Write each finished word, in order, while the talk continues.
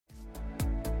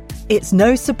It's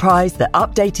no surprise that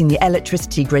updating the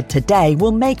electricity grid today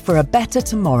will make for a better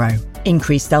tomorrow.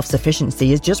 Increased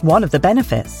self-sufficiency is just one of the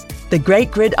benefits. The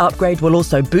Great Grid Upgrade will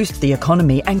also boost the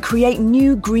economy and create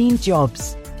new green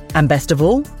jobs. And best of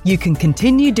all, you can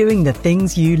continue doing the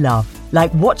things you love,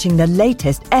 like watching the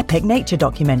latest epic nature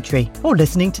documentary or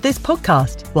listening to this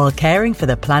podcast while caring for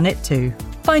the planet too.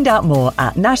 Find out more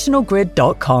at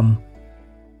nationalgrid.com.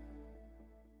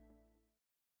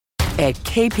 At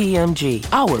KPMG,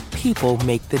 our people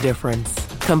make the difference.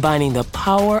 Combining the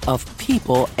power of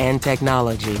people and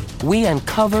technology, we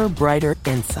uncover brighter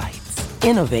insights,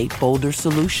 innovate bolder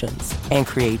solutions, and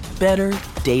create better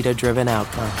data-driven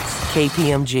outcomes.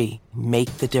 KPMG,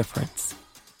 make the difference.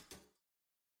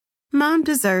 Mom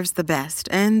deserves the best,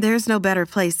 and there's no better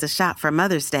place to shop for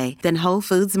Mother's Day than Whole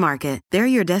Foods Market. They're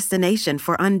your destination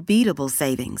for unbeatable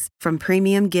savings, from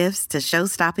premium gifts to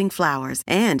show-stopping flowers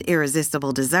and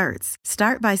irresistible desserts.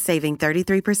 Start by saving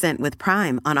 33% with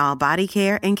Prime on all body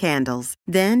care and candles.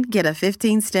 Then get a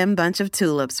 15-stem bunch of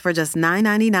tulips for just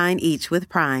 $9.99 each with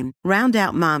Prime. Round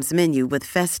out Mom's menu with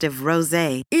festive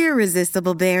rosé,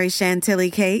 irresistible berry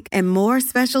chantilly cake, and more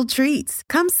special treats.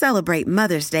 Come celebrate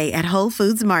Mother's Day at Whole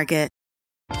Foods Market.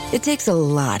 It takes a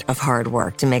lot of hard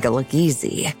work to make it look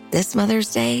easy. This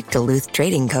Mother's Day, Duluth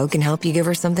Trading Co. can help you give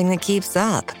her something that keeps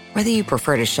up. Whether you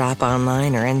prefer to shop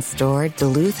online or in-store,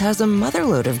 Duluth has a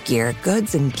motherload of gear,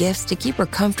 goods, and gifts to keep her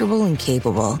comfortable and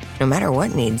capable, no matter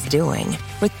what needs doing.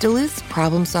 With Duluth's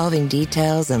problem-solving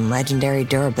details and legendary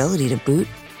durability to boot,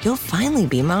 you'll finally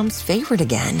be Mom's favorite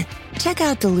again. Check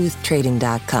out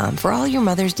DuluthTrading.com for all your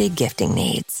Mother's Day gifting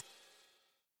needs.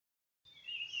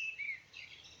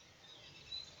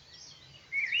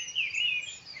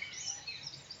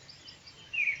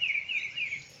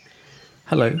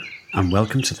 Hello, and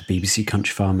welcome to the BBC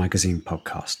Countryfile magazine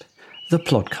podcast, The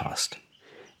Plodcast.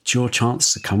 It's your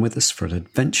chance to come with us for an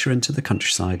adventure into the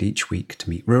countryside each week to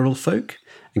meet rural folk,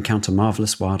 encounter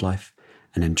marvellous wildlife,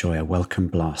 and enjoy a welcome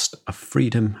blast of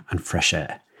freedom and fresh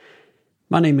air.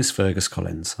 My name is Fergus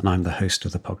Collins, and I'm the host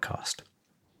of the podcast.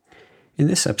 In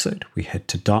this episode, we head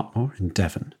to Dartmoor in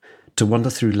Devon to wander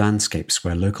through landscapes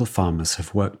where local farmers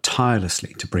have worked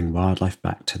tirelessly to bring wildlife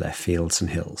back to their fields and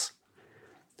hills.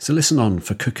 So listen on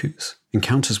for cuckoos,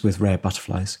 encounters with rare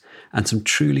butterflies, and some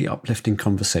truly uplifting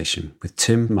conversation with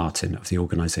Tim Martin of the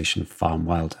organisation Farm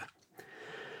Wilder.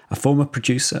 A former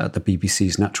producer at the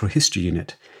BBC's Natural History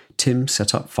Unit, Tim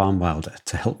set up Farm Wilder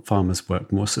to help farmers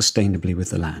work more sustainably with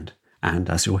the land, and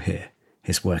as you'll hear,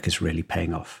 his work is really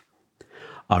paying off.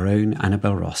 Our own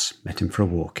Annabel Ross met him for a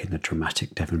walk in the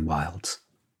dramatic Devon wilds.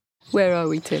 Where are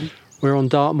we, Tim? We're on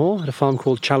Dartmoor at a farm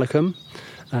called Challicum.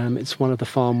 It's one of the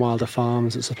Farm Wilder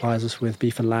farms that supplies us with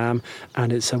beef and lamb,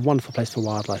 and it's a wonderful place for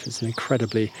wildlife. It's an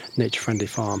incredibly nature-friendly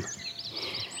farm.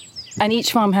 And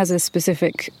each farm has a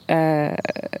specific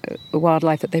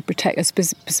wildlife that they protect, a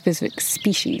specific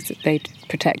species that they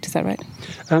protect, is that right?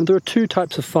 There are two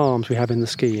types of farms we have in the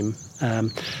scheme.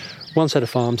 One set of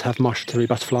farms have marsh artillery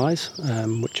butterflies,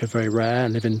 which are very rare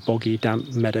and live in boggy,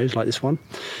 damp meadows like this one.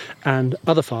 And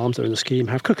other farms that are in the scheme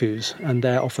have cuckoos, and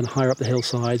they're often higher up the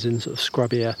hillsides in sort of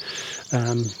scrubbier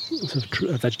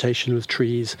vegetation with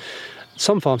trees.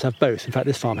 Some farms have both. In fact,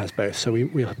 this farm has both. So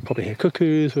we'll probably hear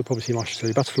cuckoos, we'll probably see marsh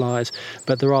artillery butterflies,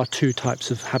 but there are two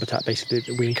types of habitat, basically,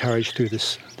 that we encourage through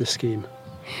this scheme.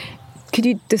 Could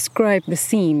you describe the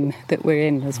scene that we're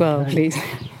in as well, please?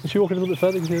 Should we walk a little bit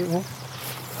further? You can see it more.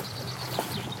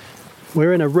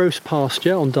 We're in a roast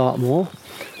pasture on Dartmoor.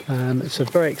 It's a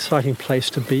very exciting place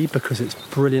to be because it's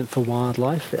brilliant for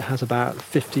wildlife. It has about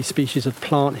 50 species of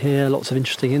plant here, lots of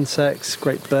interesting insects,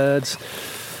 great birds.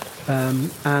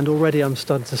 And already I'm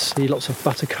starting to see lots of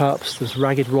buttercups. There's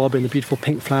ragged robin, the beautiful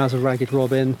pink flowers of ragged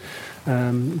robin.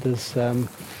 There's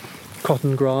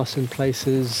cotton grass in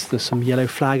places. There's some yellow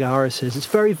flag irises. It's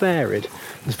very varied.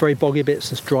 There's very boggy bits,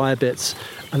 there's drier bits,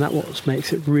 and that's what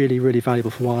makes it really, really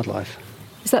valuable for wildlife.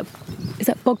 Is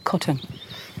that bog cotton?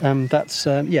 That's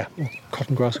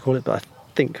cotton grass I call it, but I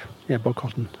think bog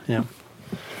cotton. Yeah.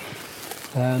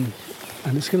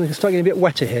 And it's going to start getting a bit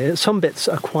wetter here. Some bits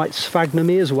are quite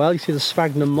sphagnum-y as well. You see the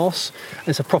sphagnum moss. And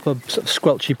it's a proper sort of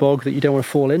squelchy bog that you don't want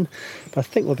to fall in. But I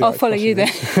think we'll be. I'll follow you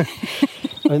there.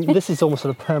 And this is almost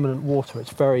sort of permanent water.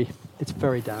 It's very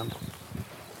damp.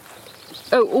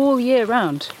 Oh, all year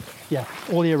round? Yeah,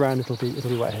 all year round it'll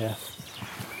be wet here.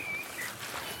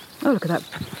 Oh, look at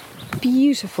that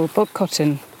beautiful bog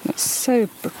cotton. That's so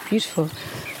beautiful.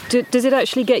 Does it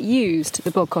actually get used, the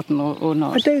bog cotton, or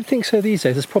not? I don't think so these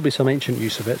days. There's probably some ancient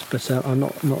use of it, but I'm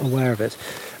not aware of it.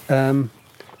 There's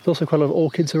also quite a lot of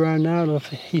orchids around now, a lot of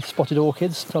heath-spotted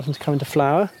orchids starting to come into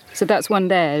flower. So that's one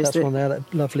there, That's one there,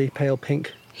 that lovely pale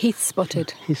pink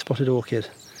Heath-spotted. Heath-spotted orchid.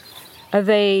 Are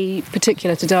they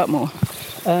particular to Dartmoor?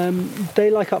 They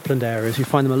like upland areas. You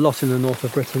find them a lot in the north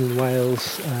of Britain and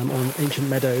Wales, on ancient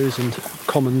meadows and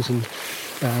commons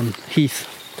and heath.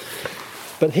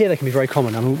 But here they can be very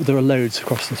common. I mean, there are loads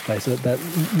across this place.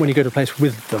 When you go to a place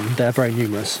with them, they're very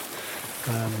numerous.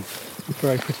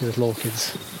 Very pretty little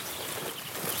orchids.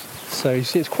 So you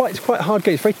see, it's quite hard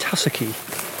gate. It's very tussocky,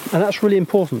 and that's really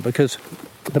important because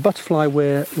the butterfly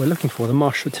we're looking for, the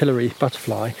marsh fritillary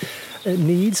butterfly, it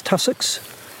needs tussocks,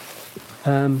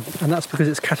 and that's because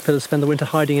its caterpillars spend the winter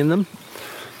hiding in them,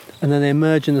 and then they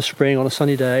emerge in the spring on a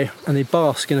sunny day, and they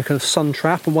bask in a kind of sun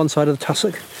trap on one side of the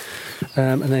tussock,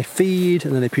 and they feed,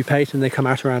 and then they pupate, and they come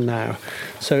out around now.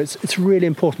 So it's really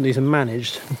important these are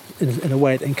managed in a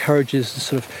way that encourages the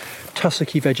sort of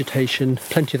tussocky vegetation,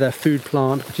 plenty of their food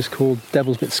plant, which is called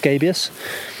Devil's Bit scabious.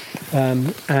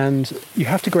 And you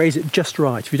have to graze it just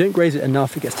right. If you don't graze it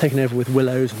enough, it gets taken over with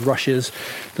willows and rushes,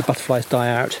 the butterflies die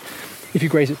out. If you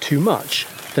graze it too much,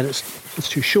 then it's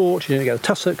too short, you don't get the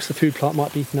tussocks, the food plant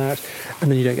might be eaten out, and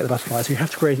then you don't get the butterflies. So you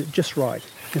have to graze it just right.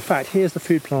 In fact, here's the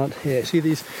food plant here. See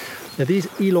these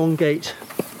elongate,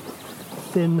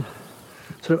 thin,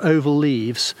 sort of oval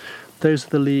leaves. Those are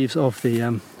the leaves of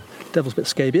the Devil's Bit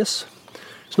scabious.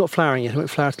 It's not flowering yet. It won't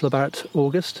flower till about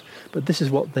August. But this is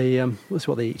what they eat. This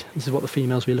is what the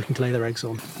females will be looking to lay their eggs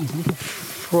on. There's a little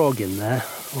frog in there,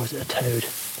 or is it a toad?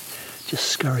 Just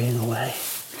scurrying away.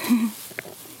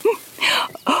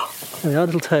 There we are,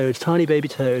 little toad, tiny baby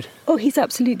toad. Oh, he's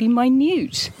absolutely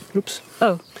minute. Oops.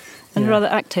 Oh, and Yeah. rather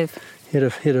active. He'd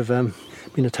have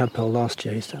been a tadpole last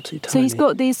year. He's absolutely tiny. So he's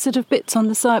got these sort of bits on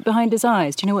the side behind his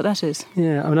eyes. Do you know what that is?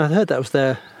 Yeah, I mean, I heard that was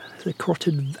their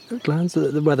carotid glands,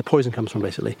 where the poison comes from,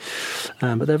 basically.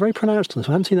 But they're very pronounced on this.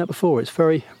 I haven't seen that before. It's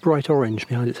very bright orange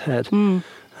behind its head. And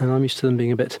I'm used to them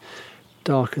being a bit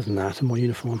darker than that and more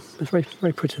uniform. It's a very,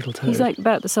 very pretty little toad. He's like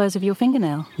about the size of your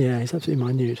fingernail. Yeah, he's absolutely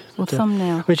minute. Or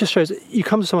thumbnail. I mean, it just shows, you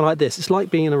come to somewhere like this, it's like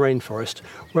being in a rainforest.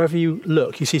 Wherever you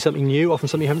look, you see something new, often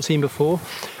something you haven't seen before.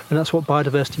 And that's what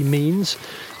biodiversity means.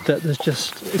 That there's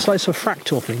just, it's like sort of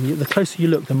fractal thing. The closer you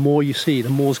look, the more you see, the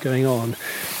more's going on.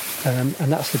 And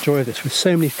that's the joy of this. With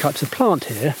so many types of plant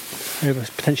here, over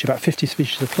potentially about 50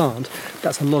 species of plant,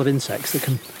 that's a lot of insects that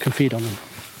can feed on them.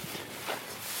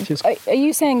 Are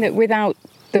you saying that without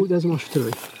Oh, there's a marsh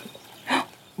fritillary.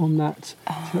 On that,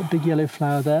 big yellow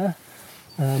flower there,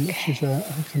 which is I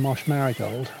think it's a marsh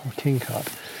marigold or kingcup.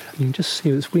 You can just see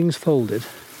with its wings folded.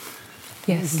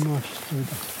 Yes. There's a marsh fritillary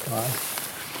butterfly.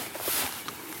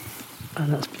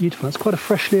 And that's beautiful. That's quite a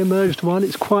freshly emerged one.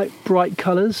 It's quite bright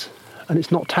colours, and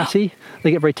it's not tatty.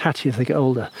 They get very tatty as they get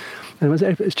older. And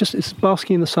it's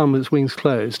basking in the sun with its wings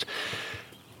closed.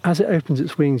 As it opens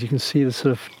its wings, you can see the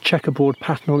sort of checkerboard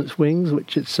pattern on its wings,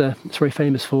 which it's very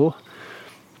famous for.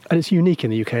 And it's unique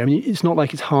in the UK. I mean, it's not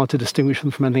like it's hard to distinguish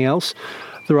them from anything else.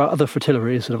 There are other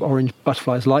fritillaries, sort of orange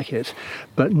butterflies like it,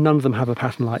 but none of them have a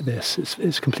pattern like this.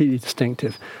 It's completely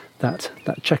distinctive, that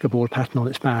checkerboard pattern on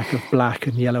its back of black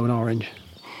and yellow and orange.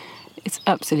 It's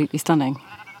absolutely stunning.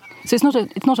 So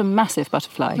it's not a massive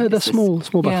butterfly. No, they're small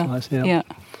butterflies, yeah.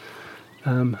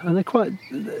 And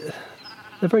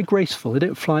they're very graceful. They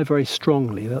don't fly very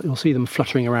strongly. You'll see them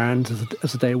fluttering around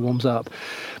as the day warms up.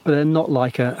 But they're not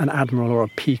like an admiral or a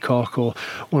peacock or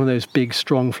one of those big,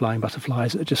 strong flying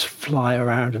butterflies that just fly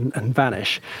around and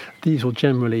vanish. These will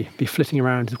generally be flitting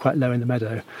around quite low in the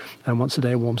meadow and once the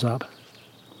day warms up.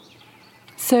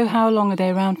 So how long are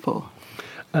they around for?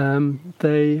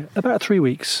 About 3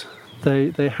 weeks.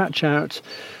 They hatch out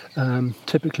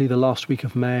typically the last week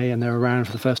of May, and they're around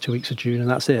for the first 2 weeks of June, and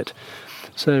that's it.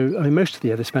 So, I mean, most of the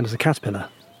year they spend as a caterpillar.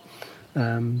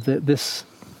 These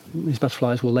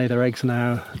butterflies will lay their eggs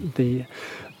now. The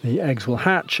eggs will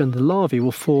hatch, and the larvae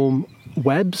will form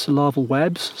webs, larval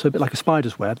webs. So a bit like a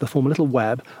spider's web, they'll form a little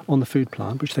web on the food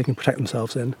plant, which they can protect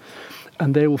themselves in,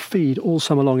 and they will feed all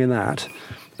summer long in that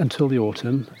until the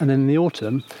autumn. And then in the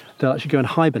autumn, they'll actually go and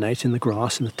hibernate in the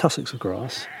grass, in the tussocks of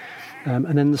grass. And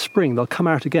then in the spring, they'll come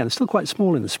out again. It's still quite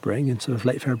small in the spring, in sort of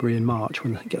late February and March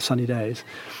when it gets sunny days.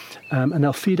 And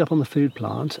they'll feed up on the food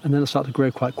plant, and then they'll start to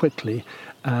grow quite quickly.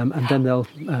 And then they'll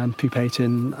pupate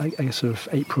in, I guess, sort of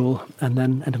April, and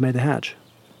then end of May they hatch.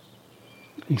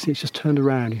 You can see it's just turned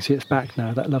around. You can see it's back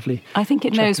now, that lovely... I think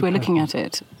it knows we're looking at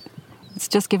it. It's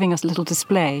just giving us a little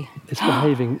display. It's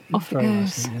behaving Off it very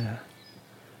goes. nicely, yeah.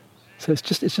 So it's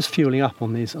just fueling up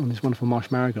on these wonderful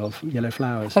marsh marigold yellow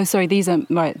flowers. Oh, sorry, these are,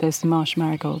 right, those the marsh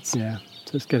marigolds. Yeah,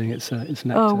 so it's getting its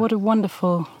nectar. Oh, what a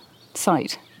wonderful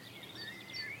sight.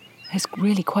 It's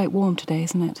really quite warm today,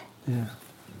 isn't it? Yeah.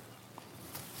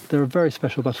 they're a very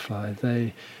special butterfly.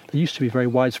 They used to be very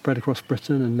widespread across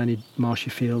Britain, and many marshy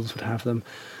fields would have them.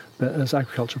 But as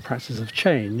agricultural practices have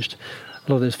changed,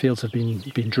 a lot of those fields have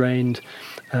been drained,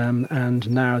 and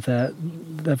now they're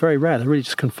very rare. They're really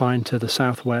just confined to the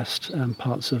southwest,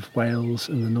 parts of Wales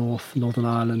and the Northern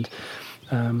Ireland.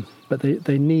 But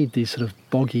they need these sort of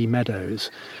boggy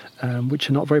meadows, which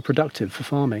are not very productive for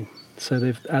farming.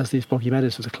 So as these boggy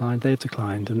meadows have declined, they've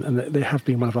declined, and they have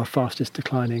been one of our fastest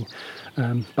declining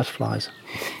butterflies.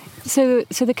 So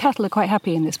the cattle are quite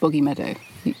happy in this boggy meadow,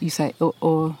 you say,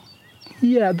 or?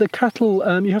 Yeah, the cattle,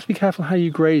 you have to be careful how you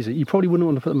graze it. You probably wouldn't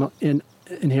want to put them in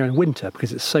here in winter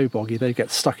because it's so boggy. They get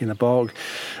stuck in the bog,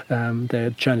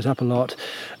 they churn it up a lot.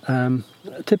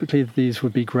 Typically these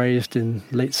would be grazed in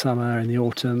late summer, in the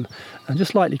autumn, and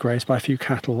just lightly grazed by a few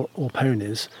cattle or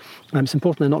ponies. It's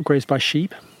important they're not grazed by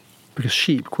sheep, because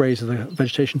sheep graze the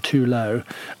vegetation too low,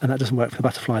 and that doesn't work for the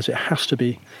butterflies. It has to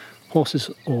be horses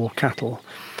or cattle.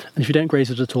 And if you don't graze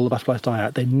it at all, the butterflies die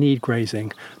out. They need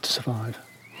grazing to survive.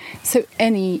 So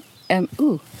any...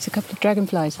 it's a couple of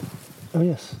dragonflies. Oh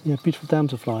yes, yeah, beautiful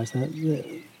damselflies. They're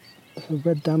a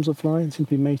red damselfly, they seem to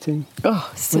be mating. Oh,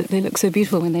 they look so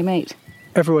beautiful when they mate.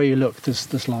 Everywhere you look,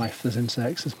 there's life, there's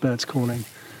insects, there's birds calling.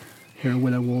 Hear a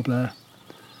willow warbler.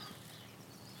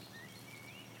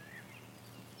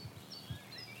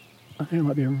 I think there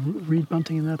might be a reed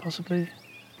bunting in there, possibly.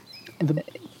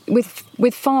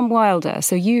 With Farm Wilder,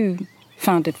 so you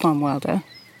founded Farm Wilder.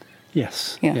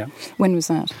 Yes. Yeah. When was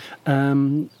that?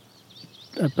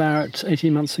 About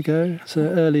 18 months ago. So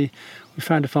early, we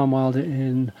founded Farm Wilder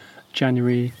in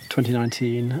January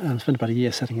 2019 and spent about a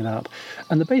year setting it up.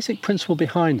 And the basic principle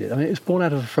behind it, it's born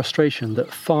out of a frustration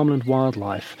that farmland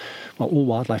wildlife, well, all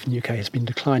wildlife in the UK has been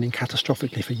declining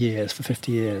catastrophically for years, for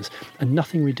 50 years, and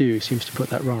nothing we do seems to put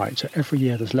that right. So every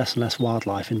year there's less and less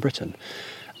wildlife in Britain.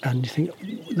 And you think,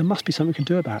 there must be something we can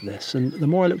do about this. And the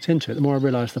more I looked into it, the more I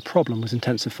realised the problem was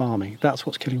intensive farming. That's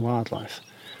what's killing wildlife.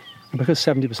 And because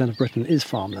 70% of Britain is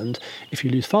farmland, if you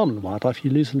lose farmland wildlife,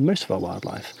 you lose most of our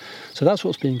wildlife. So that's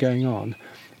what's been going on.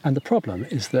 And the problem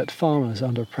is that farmers are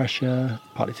under pressure,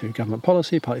 partly through government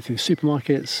policy, partly through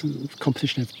supermarkets,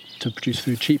 competition to produce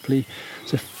food cheaply.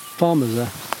 So farmers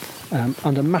are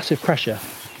under massive pressure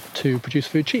to produce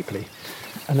food cheaply.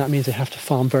 And that means they have to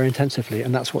farm very intensively,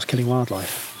 and that's what's killing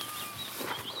wildlife.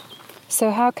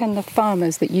 So how can the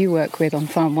farmers that you work with on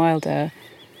Farm Wilder,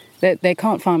 they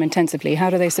can't farm intensively, how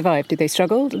do they survive? Did they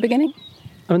struggle at the beginning?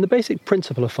 The basic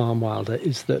principle of Farm Wilder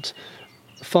is that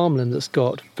farmland that's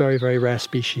got very, very rare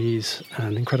species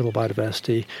and incredible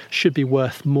biodiversity should be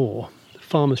worth more.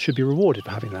 Farmers should be rewarded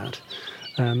for having that.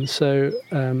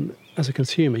 As a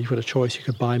consumer, you've got a choice. You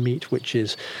could buy meat which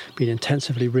is been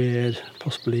intensively reared,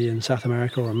 possibly in South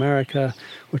America or America,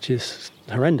 which is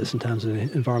horrendous in terms of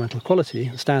environmental quality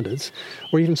standards,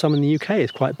 or even some in the UK is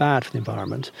quite bad for the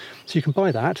environment. So you can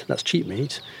buy that's cheap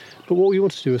meat. But what we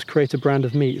wanted to do was create a brand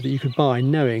of meat that you could buy,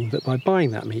 knowing that by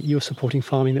buying that meat, you were supporting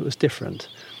farming that was different,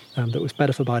 that was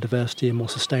better for biodiversity and more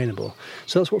sustainable.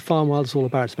 So that's what Farm Wilder is all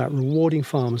about. It's about rewarding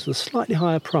farmers with a slightly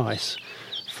higher price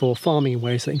for farming in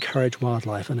ways that encourage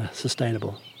wildlife and are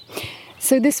sustainable.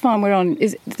 So this farm we're on,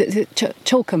 is it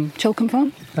Chalcombe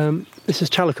Farm? This is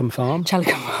Chalcombe Farm.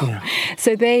 Chalcombe Farm. Yeah.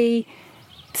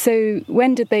 So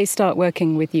when did they start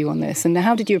working with you on this, and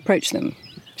how did you approach them?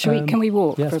 Can we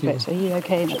walk for a bit? Are you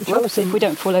okay? If we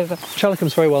don't fall over.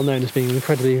 Chalcombe's very well known as being an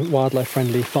incredibly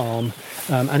wildlife-friendly farm,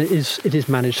 and it is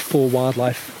managed for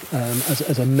wildlife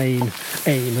as a main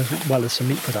aim, as well as some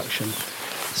meat production.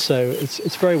 So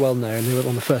it's very well known. They were one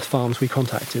of the first farms we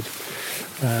contacted.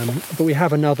 But we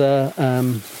have another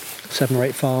 7 or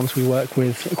 8 farms we work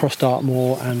with across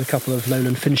Dartmoor and a couple of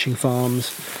lowland finishing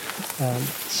farms.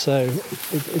 So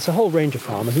it's a whole range of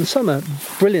farmers, and some are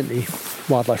brilliantly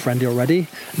wildlife friendly already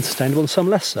and sustainable, and some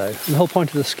less so. And the whole point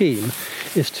of the scheme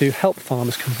is to help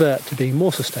farmers convert to being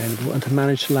more sustainable and to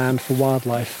manage land for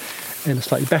wildlife in a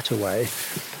slightly better way.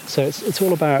 So it's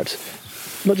all about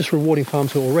not just rewarding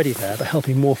farms who are already there, but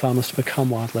helping more farmers to become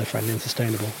wildlife friendly and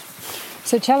sustainable.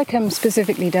 So Chalcombe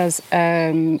specifically does,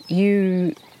 when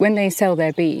they sell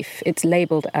their beef, it's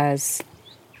labelled as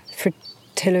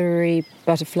fritillary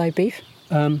butterfly beef?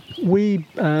 We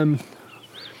buy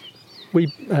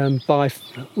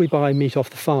meat off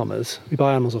the farmers. We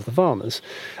buy animals off the farmers,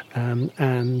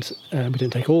 and we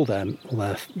don't take all their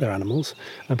animals,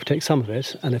 and we take some of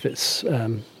it. And if it's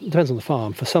depends on the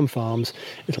farm. For some farms,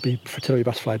 it'll be fritillary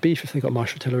butterfly beef if they've got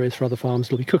marsh fritillaries. For other farms,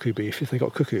 it'll be cuckoo beef if they've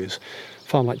got cuckoos. A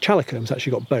farm like Chalcombe's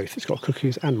actually got both. It's got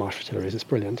cuckoos and marsh fritillaries. It's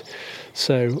brilliant.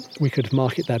 So we could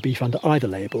market their beef under either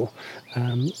label,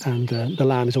 and the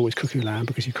lamb is always cuckoo lamb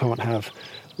because you can't have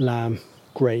lamb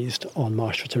grazed on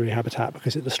marsh fritillary habitat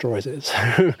because it destroys it.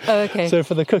 So, okay. So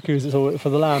for the cuckoos, for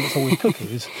the lamb, it's always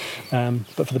cuckoos,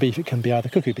 but for the beef, it can be either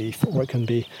cuckoo beef or it can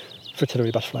be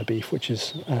fritillary butterfly beef, which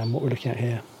is what we're looking at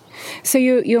here. So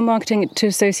you're marketing it to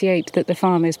associate that the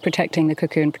farm is protecting the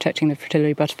cuckoo and protecting the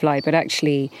fritillary butterfly, but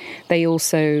actually they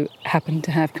also happen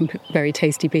to have very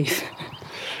tasty beef.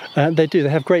 They do. They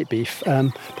have great beef.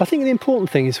 But I think the important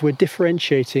thing is we're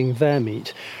differentiating their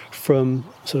meat from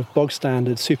sort of bog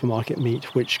standard supermarket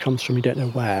meat, which comes from you don't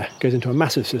know where, goes into a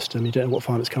massive system, you don't know what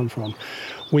farm it's come from.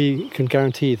 We can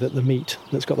guarantee that the meat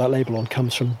that's got that label on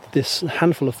comes from this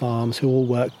handful of farms who all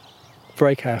work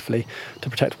very carefully to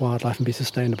protect wildlife and be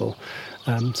sustainable.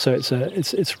 So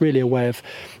it's really a way of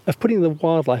putting the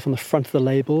wildlife on the front of the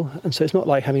label, and so it's not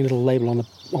like having a little label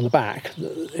on the back,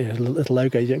 a little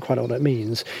logo, you don't quite know what it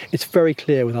means. It's very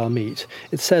clear with our meat.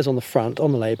 It says on the front,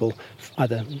 on the label,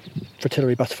 either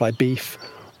fritillary butterfly beef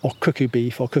or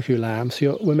cuckoo lamb.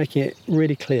 So we're making it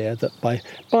really clear that by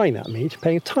buying that meat,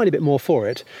 paying a tiny bit more for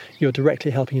it, you're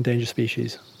directly helping endangered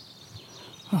species.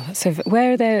 Oh, so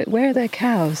where are their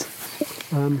cows?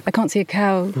 I can't see a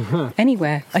cow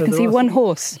anywhere. So I can see one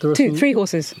horse, three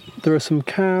horses. There are some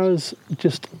cows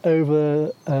just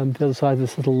over the other side of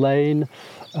this little lane.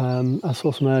 I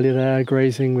saw some earlier there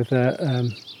grazing with their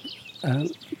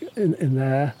in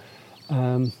there.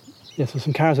 Yes, there's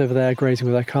some cows over there grazing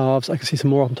with their calves. I can see some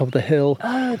more up on top of the hill.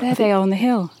 Oh, there they are on the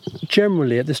hill.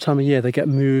 Generally, at this time of year, they get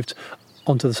moved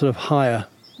onto the sort of higher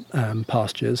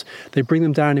pastures. They bring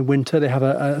them down in winter. They have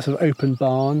a sort of open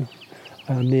barn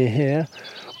near here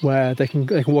where they can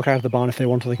walk out of the barn if they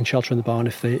want, or they can shelter in the barn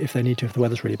if they need to, if the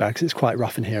weather's really bad, because it's quite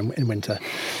rough in here in winter.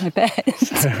 I bet.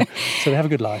 So they have a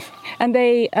good life. And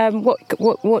they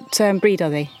what breed are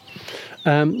they?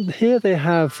 Here they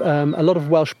have a lot of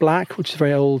Welsh Black, which is a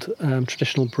very old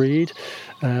traditional breed,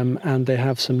 and they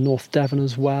have some North Devon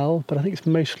as well, but I think it's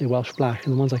mostly Welsh Black,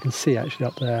 and the ones I can see actually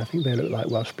up there, I think they look like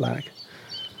Welsh Black.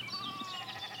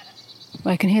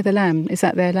 Well, I can hear the lamb. Is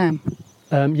that their lamb?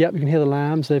 Yep, you can hear the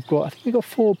lambs. I think they've got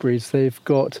 4 breeds. They've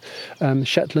got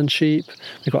Shetland sheep,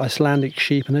 they've got Icelandic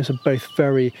sheep, and those are both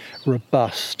very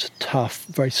robust, tough,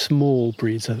 very small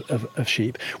breeds of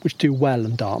sheep, which do well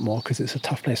in Dartmoor because it's a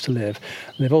tough place to live.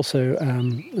 And they've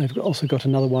also got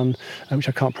another one which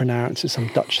I can't pronounce. It's some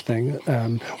Dutch thing,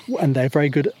 and they're very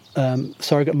good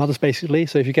surrogate mothers, basically.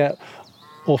 So if you get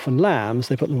orphan lambs,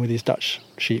 they put them with these Dutch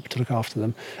sheep to look after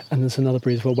them. And there's another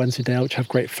breed as well, Wensleydale, which have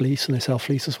great fleece, and they sell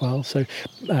fleece as well. So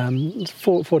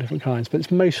four different kinds, but it's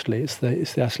the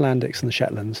Icelandics and the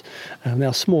Shetlands. They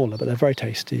are smaller, but they're very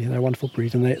tasty. They're a wonderful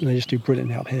breed, and they just do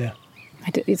brilliantly up here.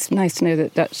 It's nice to know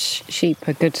that Dutch sheep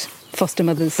are good foster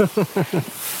mothers.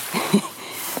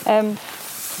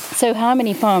 So how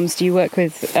many farms do you work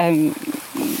with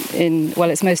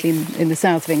it's mostly in the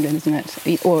south of England, isn't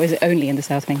it? Or is it only in the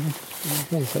south of England?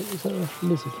 Is that a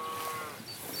lizard?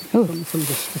 Oh. Some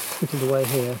just sticking away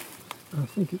here. I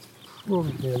think it's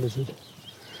probably a lizard.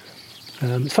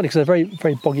 It's funny because they're very,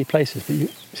 very boggy places, but you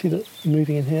see that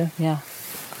moving in here? Yeah.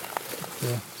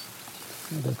 Yeah.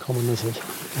 The common lizard.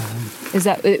 Is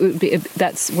that it would be?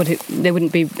 That's what it. There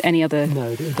wouldn't be any other.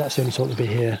 No, that's the only sort to be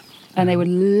here. And they would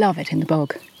love it in the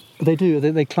bog. They do.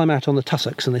 They climb out on the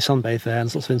tussocks and they sunbathe there, and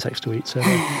there's lots of insects to eat. So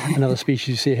another species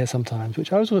you see here sometimes,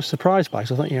 which I was always surprised by,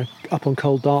 because I thought, up on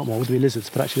cold Dartmoor would be lizards,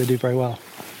 but actually they do very well.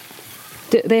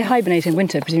 They hibernate in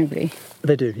winter, presumably.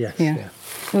 They do, yes. Yeah.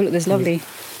 Oh, look, there's a lovely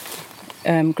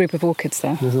group of orchids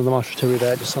there. There's another marsh fritillary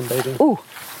there, just sunbathing. Oh,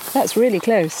 that's really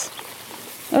close.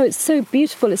 Oh, it's so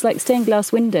beautiful. It's like stained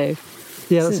glass window.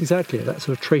 Yeah, that's exactly it. That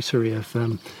sort of tracery of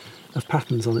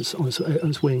patterns on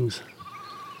its wings.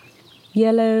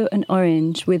 Yellow and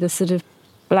orange with a sort of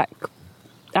black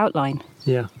outline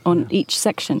on each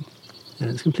section. Yeah,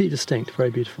 it's completely distinct, very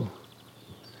beautiful.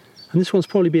 And this one's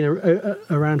probably been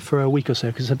around for a week or so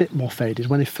because it's a bit more faded.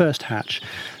 When they first hatch,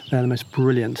 they're the most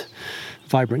brilliant,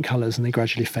 vibrant colours, and they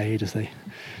gradually fade as they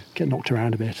get knocked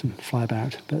around a bit and fly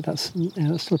about. But that's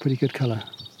still a pretty good colour.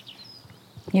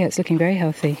 Yeah, it's looking very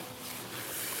healthy.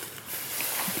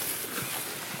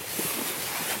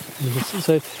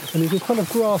 So, and there's a kind of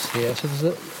grass here. So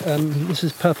this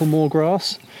is purple moor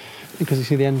grass, because you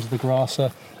see the ends of the grass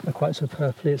are quite so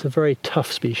purpley. It's a very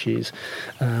tough species,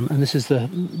 and this is the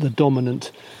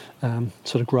dominant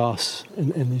sort of grass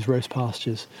in these roast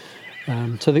pastures.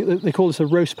 So they call this a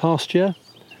roast pasture.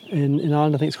 In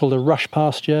Ireland, I think it's called a rush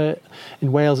pasture.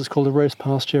 In Wales, it's called a roast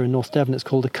pasture. In North Devon, it's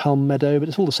called a culm meadow. But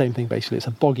it's all the same thing, basically. It's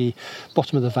a boggy,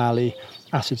 bottom of the valley,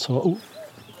 acid soil. Ooh,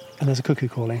 and there's a cuckoo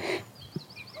calling.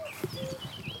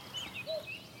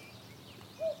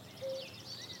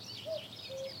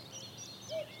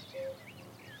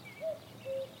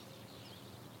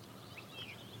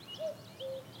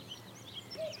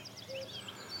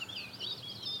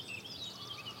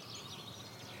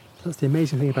 That's the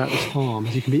amazing thing about this farm,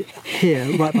 is you can be here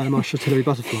right by the Marsh Artillery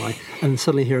butterfly and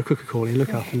suddenly hear a cuckoo calling,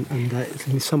 look up and it's going to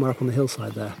be somewhere up on the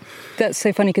hillside there. That's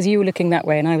so funny because you were looking that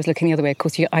way and I was looking the other way. Of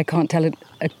course, I can't tell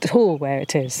at all where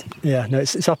it is. Yeah, no,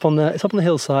 it's up on the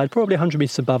hillside, probably 100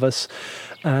 metres above us,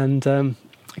 and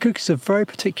cuckoos are very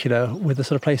particular with the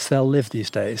sort of place they'll live these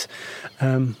days.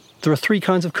 There are three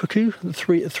kinds of cuckoo,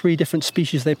 three different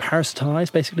species they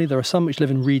parasitise. Basically, there are some which live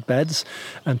in reed beds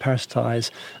and parasitise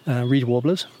reed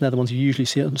warblers. They're the ones you usually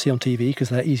see on TV because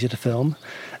they're easier to film.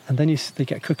 And then they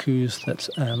get cuckoos that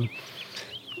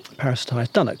parasitise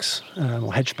dunnocks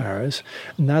or hedge sparrows.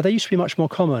 Now, they used to be much more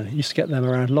common. You used to get them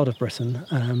around a lot of Britain,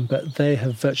 but they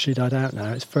have virtually died out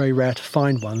now. It's very rare to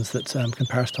find ones that can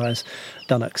parasitise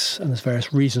dunnocks, and there's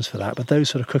various reasons for that. But those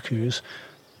sort of cuckoos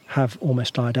have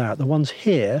almost died out. The ones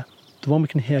here, the one we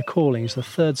can hear calling, is the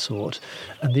third sort,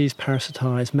 and these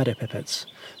parasitise meadow pipits,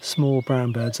 small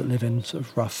brown birds that live in sort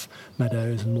of rough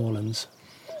meadows and moorlands.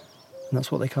 And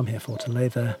that's what they come here for, to lay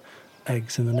their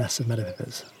eggs in the nests of meadow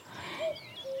pipits.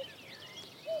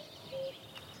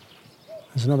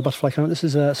 There's another butterfly coming. This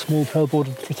is a small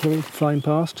pearl-bordered fritillary flying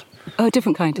past. Oh, a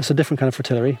different kind. It's a different kind of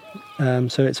fritillary.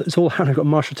 So it's all around. We've got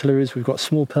marsh fritillaries, we've got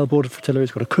small pearl-bordered fritillaries,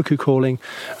 we've got a cuckoo calling,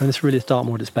 and this really is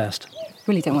Dartmoor at its best.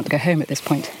 Really don't want to go home at this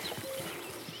point.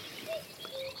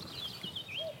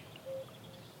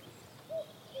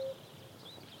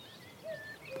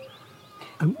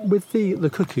 And with the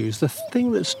cuckoos, the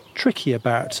thing that's tricky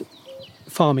about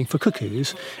farming for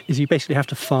cuckoos is you basically have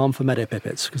to farm for meadow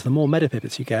pipits, because the more meadow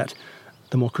pipits you get,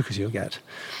 the more cuckoos you'll get.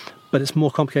 But it's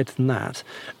more complicated than that,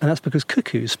 and that's because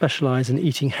cuckoos specialise in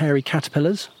eating hairy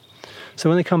caterpillars. So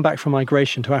when they come back from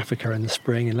migration to Africa in the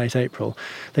spring, in late April,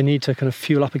 they need to kind of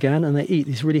fuel up again, and they eat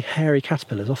these really hairy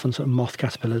caterpillars, often sort of moth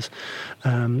caterpillars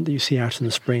that you see out in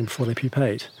the spring before they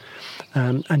pupate.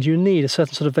 And you need a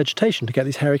certain sort of vegetation to get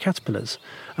these hairy caterpillars.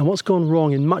 And what's gone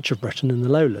wrong in much of Britain, in the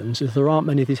lowlands, is there aren't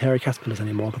many of these hairy caterpillars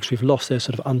anymore, because we've lost those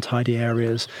sort of untidy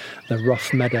areas, the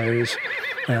rough meadows,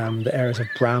 the areas of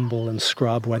bramble and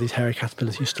scrub where these hairy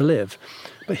caterpillars used to live.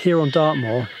 But here on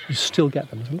Dartmoor, you still get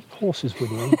them. There's horses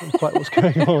whinnying, I don't know quite what's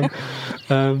going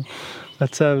on.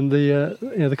 But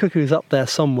the cuckoo is up there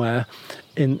somewhere,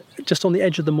 just on the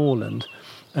edge of the moorland,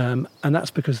 and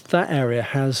that's because that area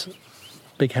has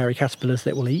big hairy caterpillars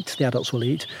that will eat, the adults will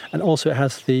eat, and also it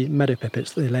has the meadow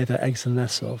pipits that they lay their eggs and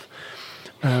nests of.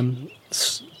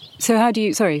 So how do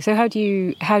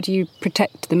you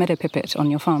protect the meadow pipit on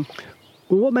your farm?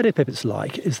 Well, what meadow pipits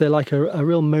like is they're like a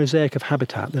real mosaic of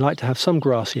habitat. They like to have some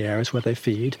grassy areas where they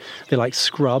feed. They like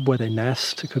scrub where they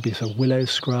nest. It could be sort of willow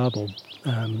scrub or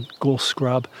gorse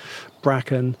scrub,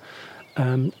 bracken.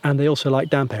 And they also like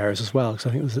damp areas as well, because I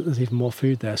think there's even more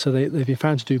food there. So they've been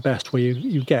found to do best where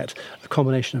you get a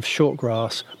combination of short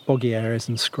grass, boggy areas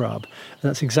and scrub. And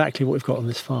that's exactly what we've got on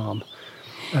this farm.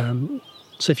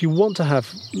 So if you want to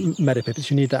have meadow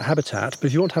pipits, you need that habitat. But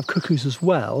if you want to have cuckoos as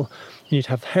well, you need to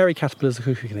have hairy caterpillars the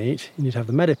cuckoo can eat. You need to have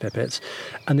the meadow pipits.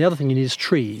 And the other thing you need is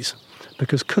trees,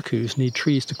 because cuckoos need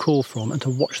trees to call from and to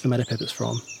watch the meadow pipits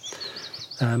from.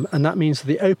 And that means that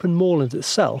the open moorland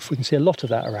itself, we can see a lot of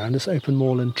that around, this open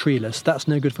moorland treeless, that's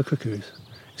no good for cuckoos.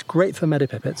 It's great for meadow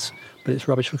pipits, but it's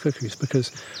rubbish for cuckoos,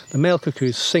 because the male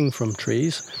cuckoos sing from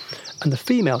trees, and the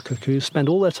female cuckoos spend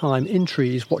all their time in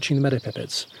trees watching the meadow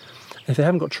pipits. If they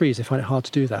haven't got trees, they find it hard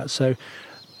to do that. So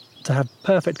to have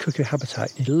perfect cuckoo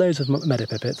habitat, you need loads of meadow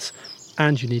pipits,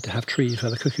 and you need to have trees where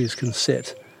the cuckoos can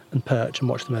sit and perch and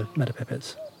watch the meadow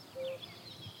pipits.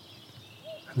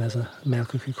 And there's a male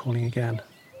cuckoo calling again.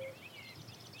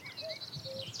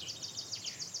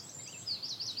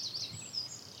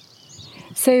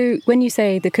 So when you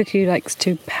say the cuckoo likes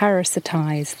to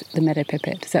parasitise the meadow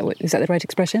pipit, is that the right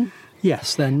expression?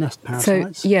 Yes, they're nest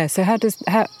parasites. So how does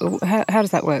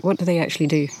that work? What do they actually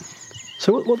do?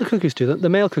 So what the cuckoos do, the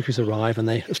male cuckoos arrive and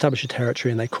they establish a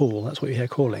territory and they call. That's what you hear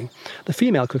calling. The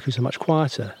female cuckoos are much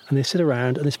quieter, and they sit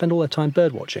around and they spend all their time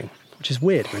bird watching, which is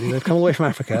weird, really. They've come away from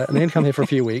Africa and they only come here for a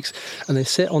few weeks, and they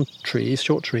sit on trees,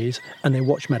 short trees, and they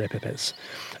watch meadow pipits.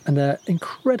 And they're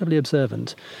incredibly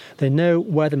observant. They know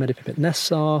where the meadow pipit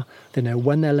nests are, they know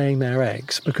when they're laying their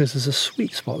eggs, because there's a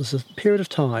sweet spot, there's a period of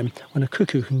time when a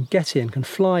cuckoo can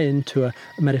fly into a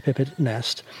meadow pipit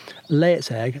nest, lay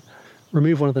its egg,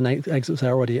 remove one of the eggs that's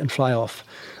there already and fly off.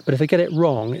 But if they get it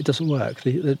wrong, it doesn't work.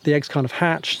 The eggs kind of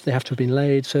hatch, they have to have been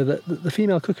laid, so that the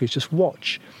female cuckoos just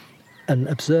watch and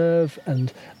observe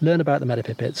and learn about the meadow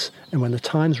pipits, and when the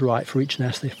time's right for each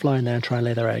nest, they fly in there and try and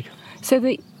lay their egg.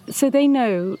 So they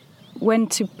know when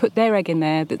to put their egg in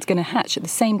there that's going to hatch at the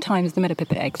same time as the meadow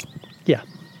pipit eggs? Yeah,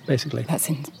 basically.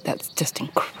 That's just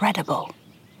incredible.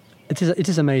 It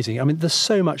is amazing. I mean, there's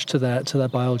so much to their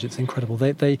biology. It's incredible.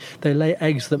 They lay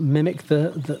eggs that mimic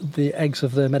the eggs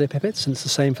of the meadowpipits, and it's the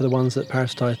same for the ones that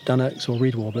parasitize dunnocks or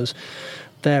reed warblers.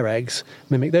 Their eggs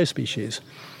mimic those species.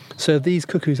 So these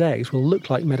cuckoo's eggs will look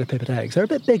like meadowpipit eggs. They're a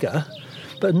bit bigger,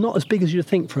 but not as big as you'd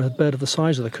think for a bird of the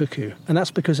size of the cuckoo. And that's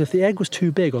because if the egg was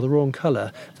too big or the wrong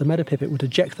colour, the meadowpipit would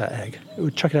eject that egg. It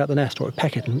would chuck it out the nest, or it would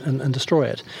peck it and destroy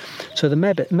it. So the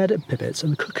meadowpipits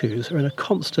and the cuckoos are in a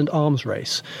constant arms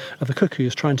race of the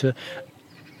cuckoos trying to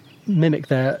mimic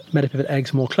their meadowpipit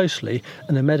eggs more closely,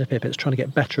 and the meadowpipits trying to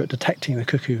get better at detecting the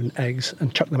cuckoo eggs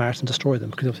and chuck them out and destroy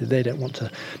them, because obviously they don't want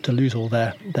to lose all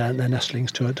their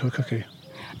nestlings to a cuckoo.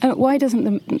 Why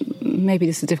doesn't maybe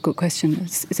this is a difficult question,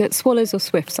 is it swallows or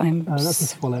swifts? That's a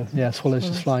swallow. Yeah, swallows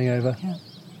just flying over. Yeah.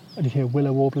 And you hear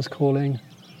willow warblers calling,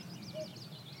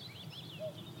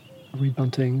 reed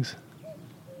buntings,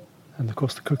 and of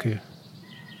course the cuckoo.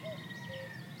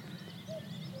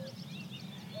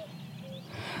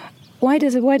 Why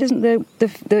doesn't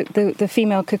the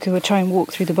female cuckoo try and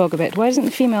walk through the bog a bit? Why doesn't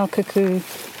the female cuckoo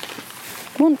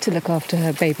want to look after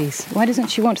her babies? Why doesn't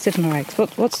she want to sit on her eggs?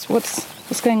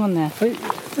 What's going on there?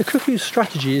 The cuckoo's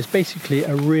strategy is basically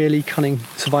a really cunning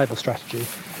survival strategy.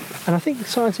 And I think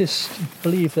scientists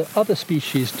believe that other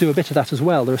species do a bit of that as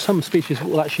well. There are some species that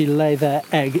will actually lay their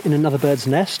egg in another bird's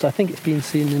nest. I think it's been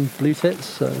seen in blue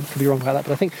tits. I could be wrong about that,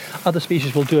 but I think other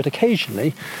species will do it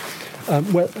occasionally.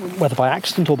 Whether by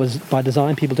accident or by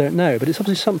design, people don't know. But it's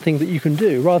obviously something that you can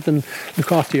do. Rather than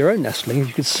look after your own nestlings,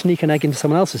 you could sneak an egg into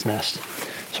someone else's nest.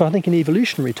 So I think in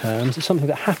evolutionary terms, it's something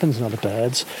that happens in other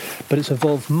birds, but it's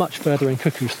evolved much further in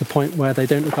cuckoos to the point where they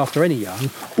don't look after any young.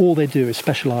 All they do is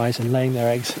specialise in laying their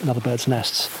eggs in other birds'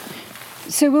 nests.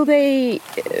 So will they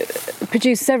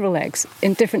produce several eggs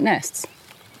in different nests?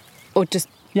 Or just...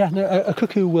 Yeah, no, a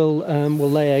cuckoo will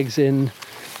lay eggs in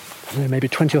maybe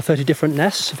 20 or 30 different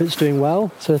nests if it's doing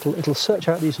well. So it'll search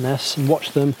out these nests and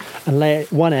watch them and lay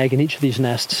one egg in each of these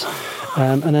nests.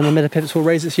 And then the meadowpipits will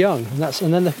raise its young,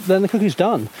 and then the cuckoo's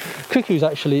done. Cuckoos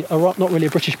actually are not really a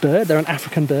British bird; they're an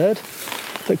African bird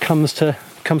that comes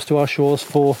to our shores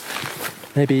for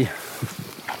maybe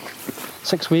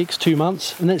 6 weeks, 2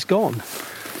 months, and then it's gone.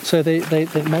 So they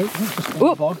mate.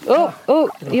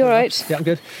 You're right. Yeah, I'm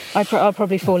good. I'll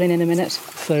probably fall in a minute.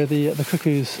 So the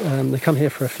cuckoos they come here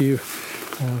for a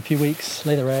few weeks,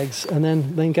 lay their eggs, and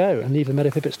then go and leave the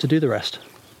meadowpipits to do the rest.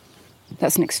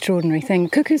 That's an extraordinary thing.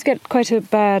 Cuckoos get quite a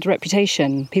bad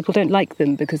reputation. People don't like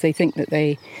them because they think that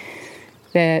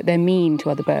they're mean to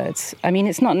other birds. I mean,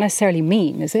 it's not necessarily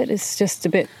mean, is it? It's just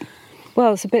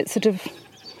it's a bit sort of...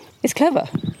 It's clever.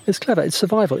 It's clever. It's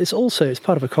survival. It's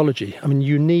part of ecology. I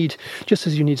mean, just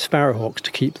as you need sparrowhawks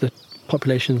to keep the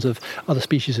populations of other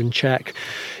species in check,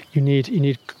 you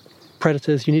need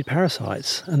predators, you need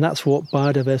parasites, and that's what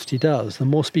biodiversity does. The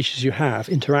more species you have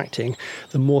interacting,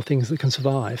 the more things that can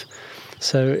survive.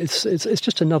 So it's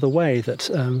just another way that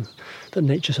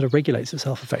nature sort of regulates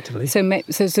itself effectively. So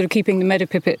sort of keeping the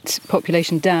meadowpipit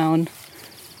population down,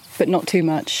 but not too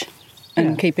much,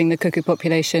 and keeping the cuckoo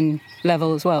population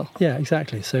level as well. Yeah,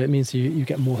 exactly. So it means you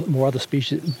get more other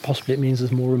species. Possibly it means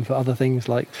there's more room for other things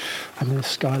like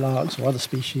skylarks or other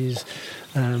species.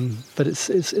 But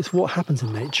it's what happens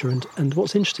in nature. And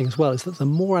what's interesting as well is that the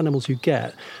more animals you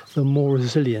get, the more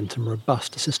resilient and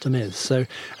robust the system is. So,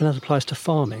 and that applies to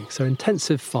farming. So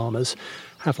intensive farmers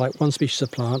have like one species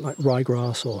of plant, like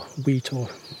ryegrass or wheat or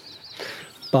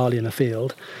barley in a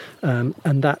field, and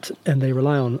they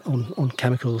rely on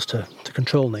chemicals to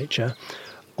control nature.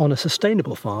 On a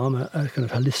sustainable farm, a kind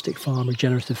of holistic farm,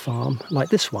 regenerative farm like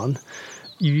this one,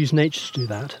 you use nature to do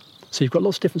that. So you've got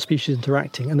lots of different species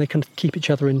interacting, and they can keep each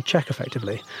other in check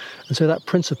effectively. And so that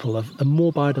principle of the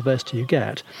more biodiversity you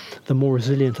get, the more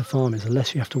resilient a farm is, the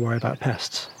less you have to worry about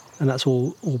pests. And that's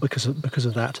all because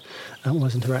of that, all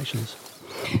those interactions.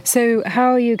 So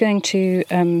how are you going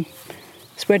to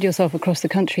spread yourself across the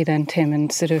country then, Tim,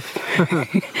 and sort of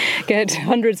get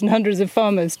hundreds and hundreds of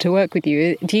farmers to work with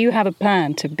you? Do you have a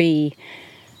plan to be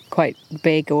quite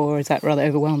big, or is that rather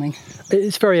overwhelming?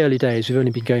 It's very early days. We've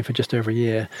only been going for just over a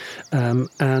year, and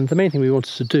the main thing we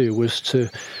wanted to do was to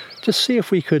just see if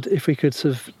we could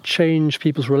sort of change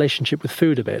people's relationship with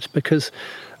food a bit, because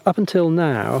up until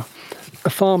now, a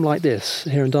farm like this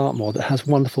here in Dartmoor that has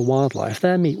wonderful wildlife,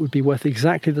 their meat would be worth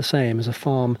exactly the same as a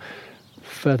farm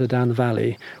further down the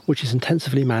valley, which is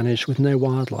intensively managed with no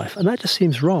wildlife. And that just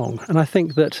seems wrong. And I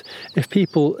think that if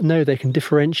people know they can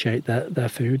differentiate their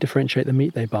food, differentiate the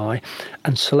meat they buy,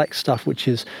 and select stuff which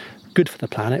is good for the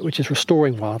planet, which is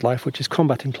restoring wildlife, which is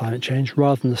combating climate change,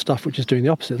 rather than the stuff which is doing the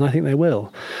opposite, and I think they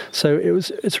will. So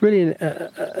it's really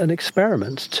an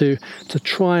experiment to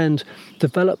try and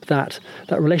develop that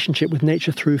relationship with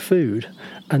nature through food,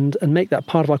 and make that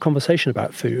part of our conversation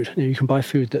about food. You can buy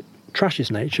food that trashes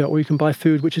nature, or you can buy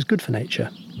food which is good for nature.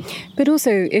 But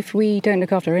also, if we don't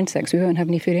look after our insects, we won't have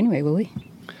any food anyway, will we?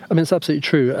 I mean, it's absolutely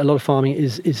true. A lot of farming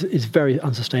is very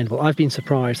unsustainable. I've been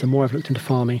surprised, the more I've looked into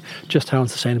farming, just how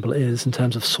unsustainable it is in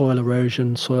terms of soil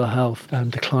erosion, soil health,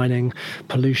 declining,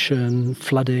 pollution,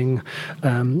 flooding.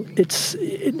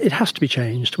 It has to be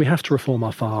changed. We have to reform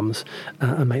our farms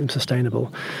and make them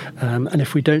sustainable. And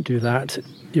if we don't do that,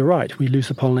 you're right, we lose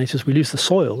the pollinators, we lose the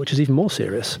soil, which is even more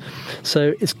serious.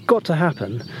 So it's got to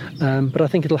happen, but I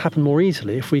think it'll happen more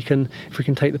easily if we can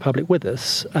take the public with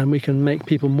us, and we can make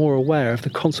people more aware of the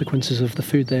consequences of the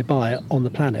food they buy on the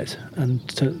planet, and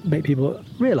to make people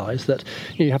realise that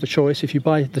you have a choice. If you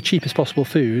buy the cheapest possible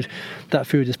food, that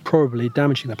food is probably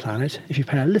damaging the planet. If you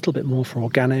pay a little bit more for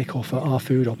organic or for our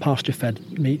food or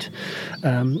pasture-fed meat,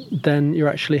 then you're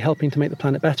actually helping to make the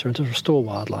planet better and to restore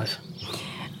wildlife.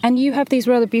 And you have these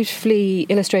rather beautifully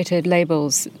illustrated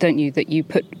labels, don't you, that you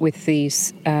put with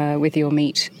these with your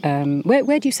meat.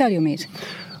 Where do you sell your meat?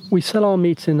 We sell our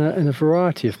meat in a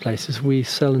variety of places. We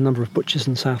sell a number of butchers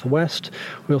in the South West.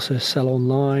 We also sell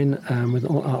online with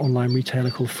our online retailer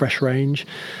called Fresh Range,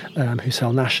 who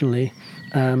sell nationally.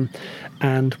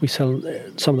 And we sell,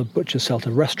 some of the butchers sell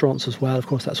to restaurants as well. Of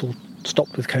course, that's all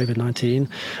stopped with COVID-19.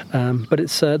 But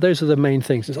it's those are the main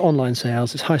things. It's online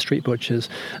sales, it's high street butchers,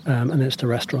 and it's to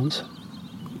restaurants.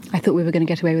 I thought we were going to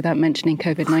get away without mentioning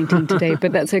COVID-19 today,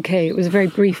 but that's okay. It was a very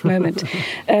brief moment.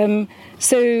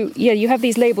 You have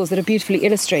these labels that are beautifully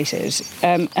illustrated,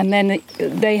 and then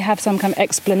they have some kind of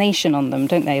explanation on them,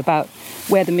 don't they, about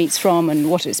where the meat's from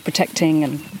and what it's protecting.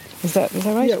 And is that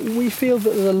right? Yeah, we feel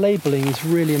that the labelling is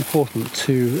really important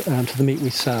to the meat we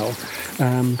sell,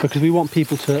 because we want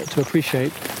people to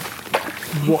appreciate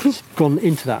what's gone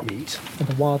into that meat and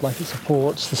the wildlife it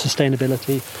supports, the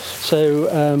sustainability. So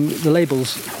the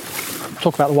labels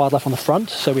talk about the wildlife on the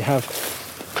front. So we have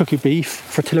cuckoo beef,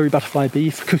 fritillary butterfly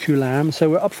beef, cuckoo lamb. So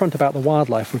we're upfront about the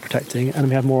wildlife we're protecting, and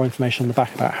we have more information on the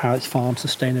back about how it's farmed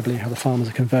sustainably, how the farmers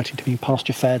are converting to being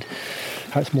pasture-fed,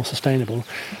 how it's more sustainable.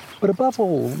 But above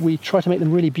all, we try to make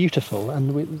them really beautiful,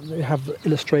 and we have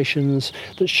illustrations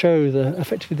that show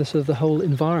effectively the whole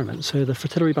environment. So the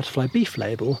fritillary butterfly beef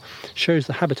label shows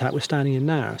the habitat we're standing in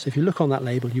now. So if you look on that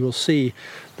label, you will see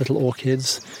little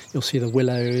orchids, you'll see the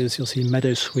willows, you'll see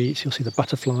meadow sweets, you'll see the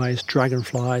butterflies,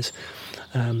 dragonflies.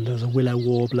 There's a willow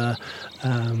warbler,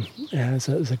 there's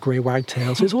a grey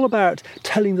wagtail. So it's all about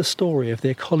telling the story of the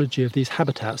ecology of these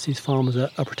habitats these farmers are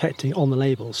protecting on the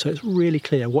labels. So it's really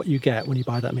clear what you get when you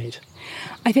buy that meat.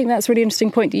 I think that's a really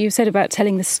interesting point that you said about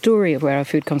telling the story of where our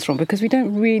food comes from, because we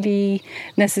don't really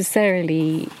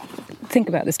necessarily think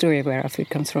about the story of where our food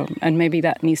comes from, and maybe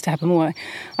that needs to happen more.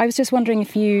 I was just wondering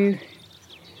if you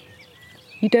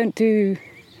don't do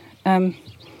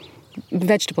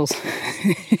vegetables.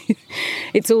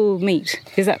 It's all meat.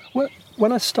 Is that... Well,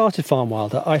 when I started Farm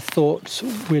Wilder, I thought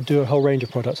we'd do a whole range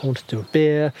of products. I wanted to do a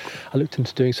beer. I looked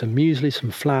into doing some muesli,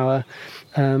 some flour.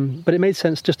 But it made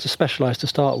sense just to specialise to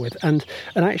start with. And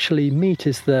actually, meat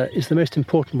is the most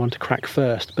important one to crack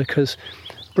first, because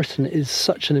Britain is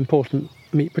such an important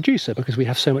meat producer, because we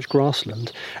have so much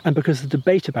grassland, and because the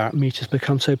debate about meat has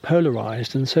become so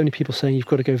polarised, and so many people saying you've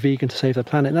got to go vegan to save the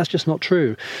planet, and that's just not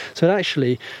true. So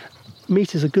actually,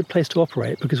 meat is a good place to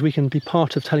operate, because we can be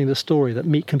part of telling the story that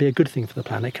meat can be a good thing for the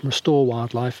planet. It can restore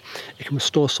wildlife, it can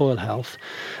restore soil health.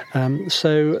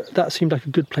 So that seemed like a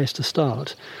good place to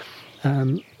start.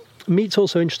 Meat's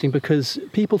also interesting because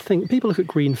people look at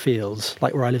green fields,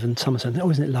 like where I live in Somerset, and think, oh,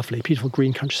 isn't it lovely, beautiful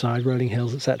green countryside, rolling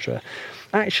hills, etc.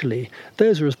 Actually,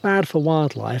 those are as bad for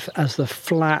wildlife as the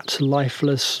flat,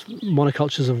 lifeless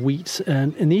monocultures of wheat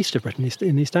in the east of Britain,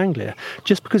 in East Anglia.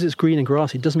 Just because it's green and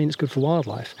grassy doesn't mean it's good for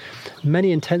wildlife.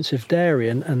 Many intensive dairy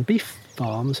and beef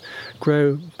farms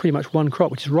grow pretty much one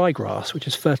crop, which is ryegrass, which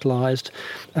is fertilised,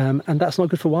 and that's not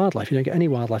good for wildlife. You don't get any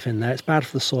wildlife in there. It's bad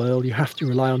for the soil. You have to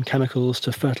rely on chemicals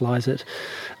to fertilise it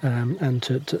and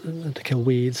to kill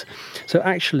weeds. So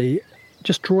actually,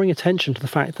 just drawing attention to the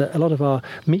fact that a lot of our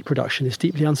meat production is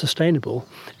deeply unsustainable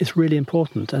is really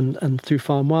important. And through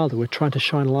Farm Wilder, we're trying to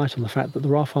shine a light on the fact that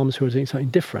there are farmers who are doing something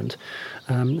different,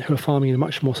 who are farming in a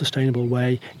much more sustainable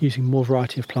way, using more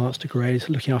variety of plants to graze,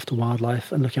 looking after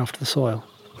wildlife and looking after the soil.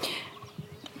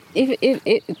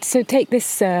 So take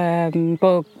this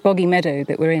boggy meadow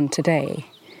that we're in today.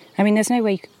 I mean, there's no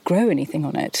way you could grow anything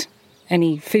on it,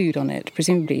 any food on it,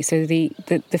 presumably. So the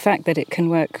fact that it can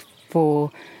work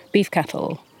for beef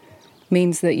cattle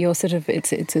means that you're sort of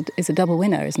it's a double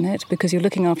winner, isn't it? Because you're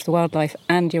looking after the wildlife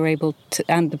and you're able to,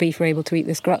 and the beef are able to eat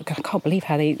this grass. I can't believe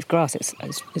how they eat this grass.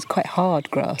 It's quite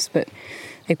hard grass, but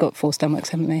they've got 4 stomachs,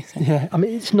 haven't they? So. Yeah, I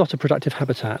mean, it's not a productive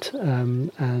habitat,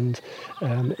 and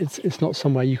it's not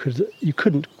somewhere you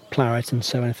couldn't plough it and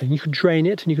sow anything. You could drain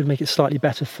it and you could make it slightly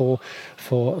better for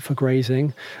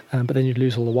grazing, but then you'd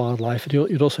lose all the wildlife.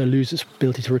 You'd also lose its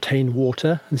ability to retain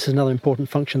water. And this is another important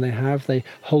function they have. They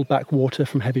hold back water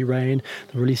from heavy rain.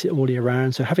 They release it all year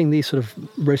round. So having these sort of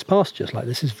roast pastures like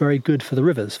this is very good for the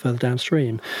rivers further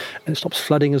downstream, and it stops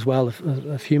flooding as well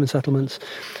of human settlements.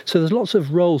 So there's lots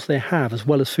of roles they have as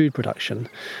well as food production.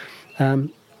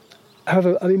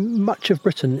 However, I mean, much of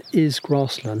Britain is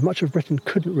grassland. Much of Britain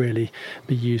couldn't really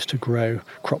be used to grow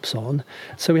crops on.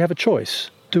 So we have a choice.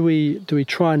 Do we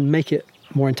try and make it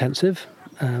more intensive,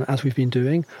 as we've been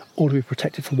doing, or do we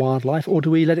protect it for wildlife, or do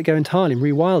we let it go entirely and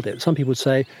rewild it? Some people would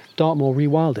say, Dartmoor,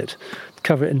 rewild it.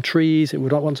 Cover it in trees. It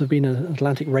would once have been an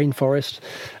Atlantic rainforest.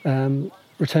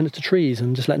 Return it to trees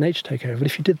and just let nature take over. But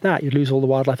if you did that, you'd lose all the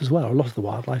wildlife as well, a lot of the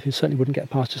wildlife. You certainly wouldn't get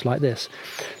pastures like this.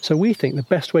 So we think the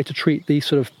best way to treat these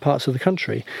sort of parts of the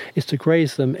country is to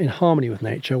graze them in harmony with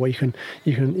nature, where you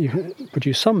can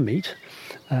produce some meat,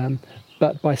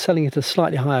 but by selling it at a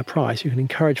slightly higher price, you can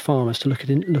encourage farmers to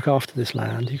look after this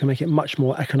land. You can make it much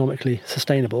more economically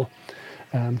sustainable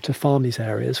to farm these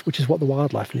areas, which is what the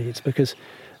wildlife needs, because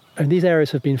these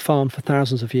areas have been farmed for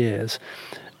thousands of years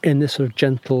in this sort of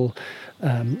gentle,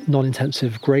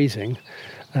 non-intensive grazing,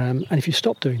 and if you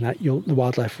stop doing that, the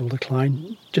wildlife will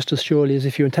decline just as surely as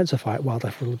if you intensify it,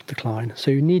 wildlife will decline. So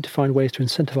you need to find ways to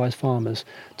incentivise farmers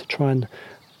to try and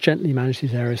gently manage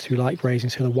these areas through light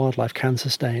grazing so the wildlife can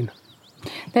sustain.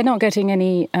 They're not getting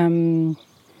any,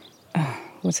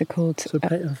 what's it called? So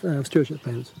stewardship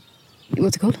payments.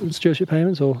 What's it called? Stewardship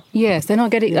payments, or? Yes, they're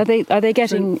not getting. Yeah. Are they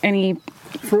getting any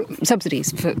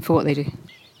subsidies for what they do?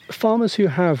 Farmers who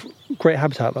have great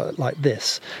habitat like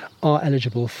this are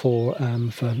eligible for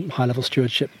high-level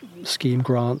stewardship scheme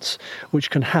grants, which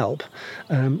can help.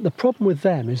 The problem with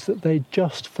them is that they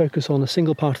just focus on a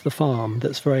single part of the farm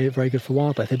that's very, very good for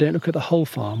wildlife. They don't look at the whole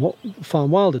farm. What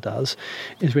Farm Wilder does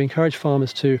is we encourage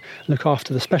farmers to look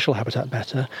after the special habitat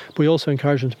better, but we also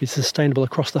encourage them to be sustainable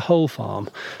across the whole farm,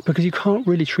 because you can't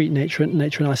really treat nature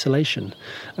in isolation.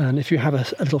 And if you have a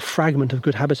little fragment of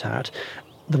good habitat,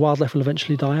 the wildlife will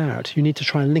eventually die out. You need to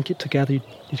try and link it together. You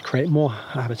need to create more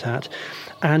habitat,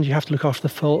 and you have to look after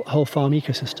the whole farm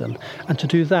ecosystem. And to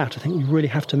do that, I think we really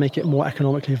have to make it more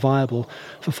economically viable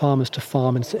for farmers to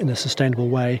farm in a sustainable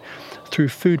way through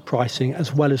food pricing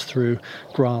as well as through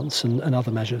grants and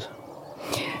other measures.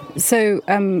 So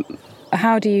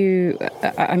how do you,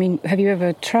 have you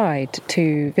ever tried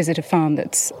to visit a farm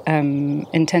that's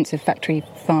intensive factory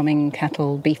farming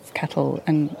cattle, beef cattle,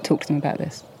 and talk to them about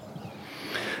this?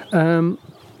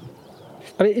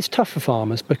 It's tough for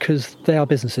farmers because they are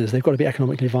businesses. They've got to be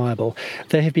economically viable.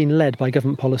 They have been led by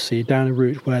government policy down a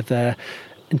route where they're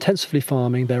intensively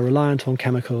farming, they're reliant on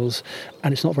chemicals,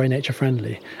 and it's not very nature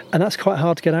friendly. And that's quite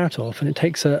hard to get out of, and it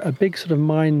takes a big sort of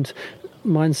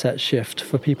mindset shift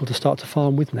for people to start to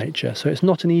farm with nature. So it's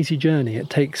not an easy journey. It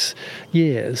takes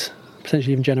years,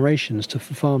 potentially even generations, for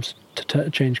farms to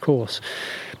change course.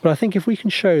 But I think if we can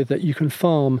show that you can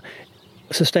farm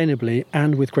sustainably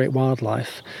and with great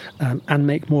wildlife and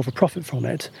make more of a profit from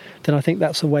it, then I think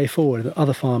that's a way forward that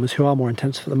other farmers who are more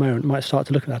intensive at the moment might start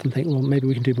to look at that and think, well, maybe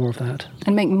we can do more of that.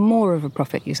 And make more of a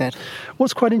profit, you said?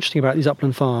 What's quite interesting about these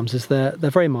upland farms is they're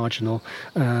very marginal.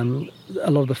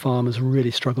 A lot of the farmers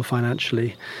really struggle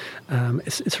financially.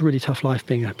 It's a really tough life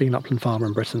being an upland farmer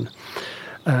in Britain.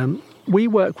 We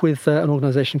work with an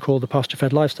organisation called the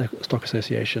Pasture-Fed Livestock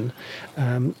Association,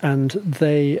 and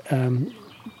they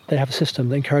have a system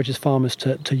that encourages farmers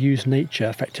to use nature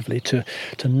effectively, to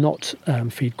not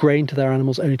feed grain to their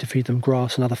animals, only to feed them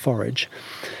grass and other forage.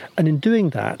 And in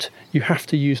doing that, you have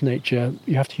to use nature,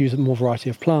 you have to use a more variety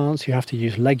of plants, you have to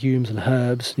use legumes and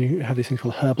herbs. You have these things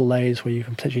called herbal lays where you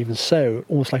can potentially even sow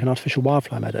almost like an artificial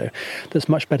wildflower meadow that's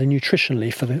much better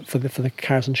nutritionally for the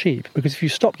cows and sheep. Because if you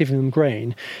stop giving them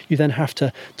grain, you then have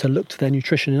to look to their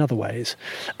nutrition in other ways.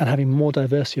 And having more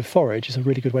diversity of forage is a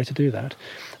really good way to do that.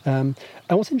 And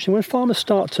what's interesting, when farmers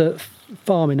start to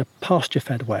farm in a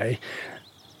pasture-fed way,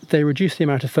 they reduce the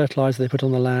amount of fertiliser they put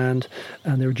on the land,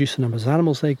 and they reduce the numbers of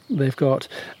animals they've got,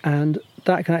 and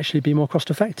that can actually be more cost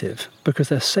effective because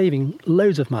they're saving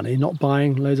loads of money not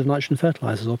buying loads of nitrogen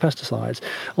fertilizers or pesticides.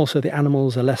 Also, the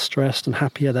animals are less stressed and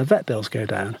happier, their vet bills go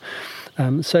down.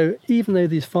 So even though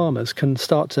these farmers can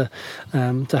start to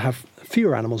have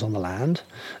fewer animals on the land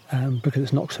because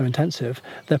it's not so intensive,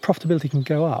 their profitability can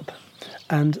go up.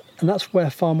 And that's where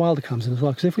Farm Wilder comes in as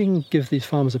well, because if we can give these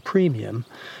farmers a premium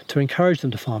to encourage them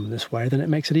to farm in this way, then it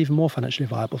makes it even more financially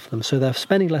viable for them. So they're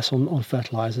spending less on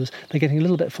fertilisers, they're getting a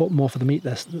little bit more for the meat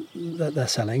they're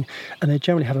selling, and they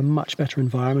generally have a much better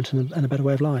environment and a better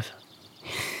way of life.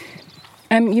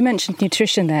 You mentioned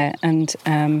nutrition there, and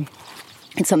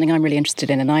it's something I'm really interested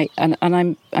in,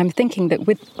 and I'm thinking that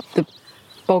with the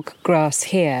bog grass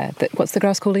here, what's the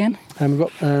grass called again? We've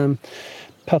got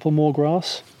purple moor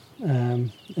grass.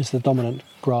 Is the dominant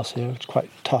grass here. It's quite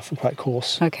tough and quite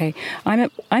coarse. Okay,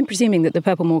 I'm presuming that the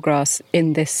purple moor grass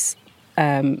in this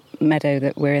meadow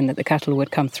that we're in, that the cattle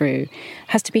would come through,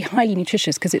 has to be highly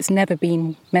nutritious because it's never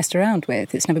been messed around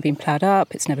with. It's never been ploughed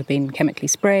up. It's never been chemically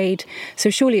sprayed. So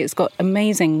surely it's got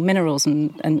amazing minerals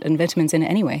and vitamins in it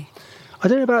anyway. I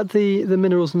don't know about the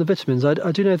minerals and the vitamins.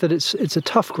 I do know that it's a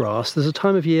tough grass. There's a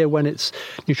time of year when it's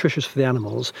nutritious for the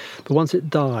animals, but once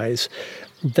it dies,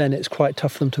 then it's quite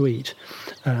tough for them to eat.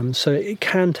 So it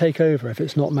can take over if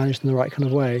it's not managed in the right kind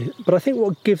of way. But I think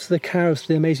what gives the cows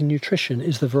the amazing nutrition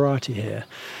is the variety here.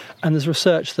 And there's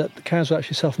research that the cows will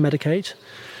actually self-medicate.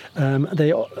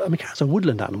 Cows are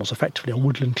woodland animals, effectively, or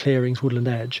woodland clearings, woodland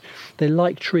edge. They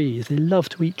like trees. They love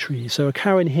to eat trees. So a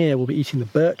cow in here will be eating the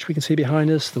birch we can see behind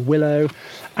us, the willow,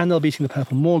 and they'll be eating the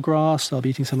purple moor grass. They'll be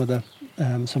eating some of the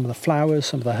flowers,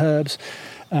 some of the herbs.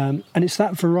 And it's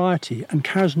that variety. And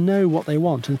cows know what they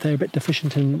want. And if they're a bit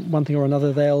deficient in one thing or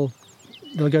another, they'll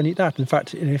go and eat that. In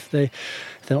fact, if they're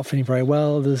not feeling very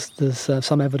well, there's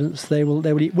some evidence they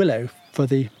will eat willow for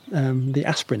the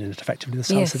aspirin in it, effectively, the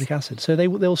salicylic acid. So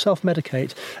they'll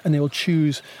self-medicate and they will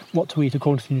choose what to eat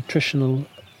according to the nutritional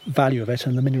value of it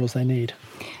and the minerals they need.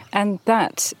 And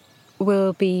that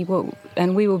will be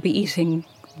and we will be eating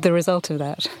the result of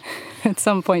that at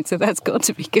some point. So that's got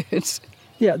to be good.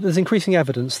 Yeah, there's increasing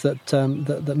evidence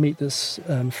that meat that's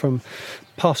from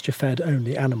pasture-fed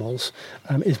only animals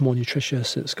is more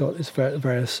nutritious. It's got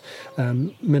various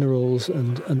minerals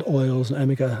and oils and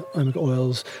omega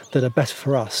oils that are better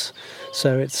for us.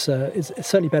 So it's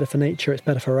certainly better for nature. It's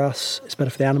better for us. It's better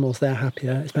for the animals. They're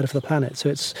happier. It's better for the planet. So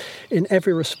it's in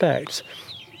every respect,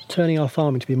 turning our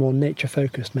farming to be more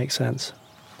nature-focused makes sense.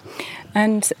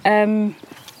 And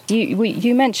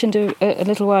You mentioned a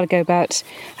little while ago about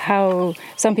how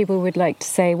some people would like to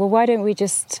say, well, why don't we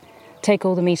just take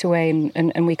all the meat away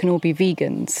and we can all be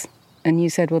vegans? And you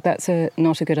said, well, that's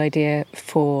not a good idea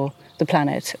for the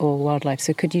planet or wildlife.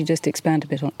 So could you just expand a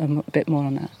bit more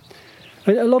on that?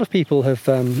 I mean, a lot of people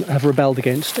have rebelled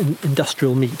against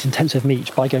industrial meat, intensive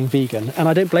meat, by going vegan, and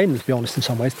I don't blame them, to be honest, in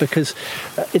some ways, because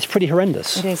it's pretty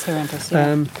horrendous. It is horrendous,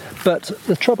 yeah. But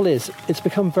the trouble is, it's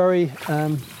become very...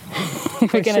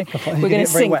 we're going to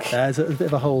sink. Wet there. There's a bit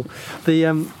of a hole.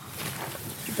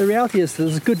 The reality is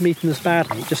there's good meat and there's bad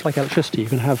meat, just like electricity. You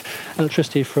can have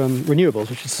electricity from renewables,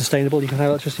 which is sustainable. You can have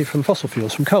electricity from fossil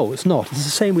fuels, from coal. It's not. It's the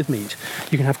same with meat.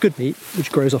 You can have good meat, which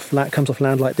comes off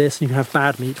land like this, and you can have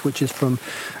bad meat, which is from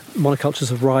monocultures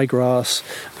of ryegrass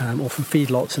or from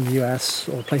feedlots in the US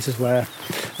or places where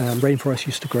rainforests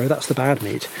used to grow. That's the bad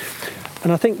meat.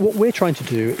 And I think what we're trying to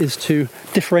do is to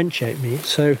differentiate meat.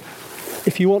 So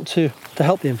if you want to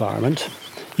help the environment,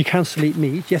 you can still eat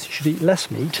meat. Yes, you should eat less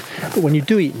meat, but when you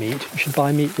do eat meat, you should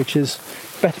buy meat which is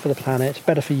better for the planet,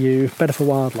 better for you, better for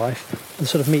wildlife, the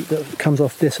sort of meat that comes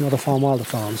off this and other Farm Wilder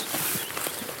farms.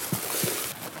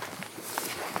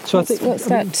 So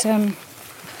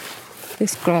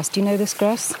this grass, do you know this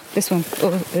grass? This one,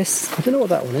 or this? I don't know what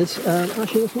that one is.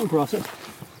 Actually, that's not grass, it's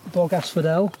bog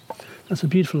asphodel. That's a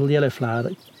beautiful little yellow flower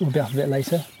that will be up a bit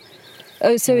later.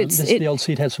 Oh, so this is the old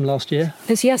seed heads from last year.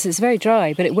 Yes, it's very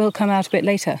dry, but it will come out a bit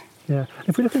later. Yeah.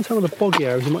 If we look in some of the boggy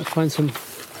areas, you might find some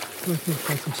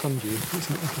sundew.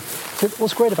 So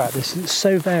what's great about this is it's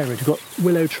so varied. We've got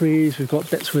willow trees, we've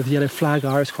got bits with yellow flag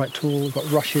iris, quite tall, we've got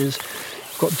rushes,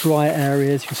 we've got dry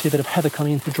areas. You can see a bit of heather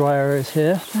coming into the dry areas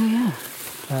here. Oh, yeah.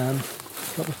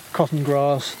 We've got the cotton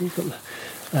grass, we've got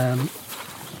the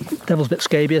devil's bit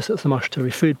scabious, that's the mushroom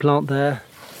food plant there.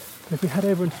 If we head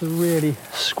over into the really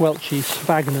squelchy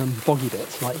sphagnum boggy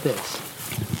bits like this,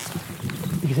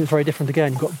 you can see it's very different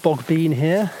again. You've got bog bean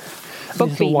here. These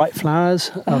little white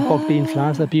flowers, bog bean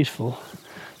flowers, they're beautiful.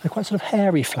 They're quite sort of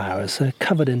hairy flowers. They're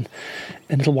covered in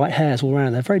little white hairs all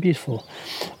around. They're very beautiful.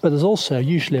 But there's also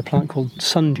usually a plant called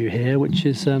sundew here, which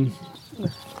is a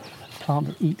plant plant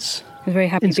that eats. A very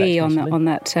happy insects, bee on basically.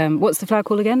 that. What's the flower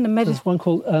called again? There's one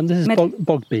called, this is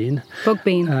bog bean. Bog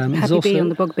bean. Happy bee on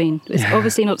the bog bean. It's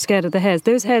obviously not scared of the hairs.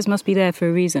 Those hairs must be there for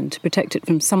a reason, to protect it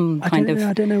from some kind of...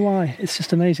 I don't know why. It's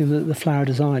just amazing, the flower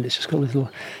design. It's just got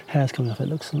little hairs coming off it.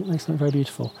 Makes it very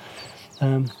beautiful.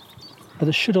 But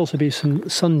there should also be some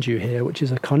sundew here, which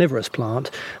is a carnivorous plant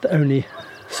that only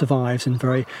survives in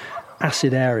very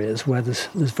acid areas where there's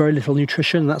very little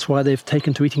nutrition. That's why they've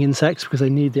taken to eating insects, because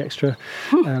they need the extra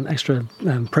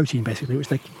protein, basically, which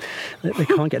they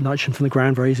can't get nitrogen from the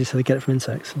ground very easily, so they get it from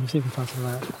insects. And we'll see if we can find some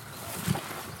of that.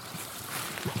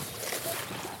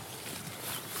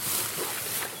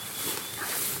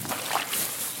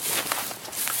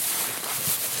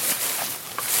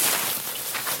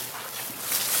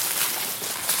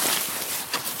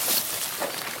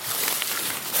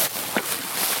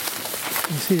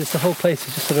 You see this, the whole place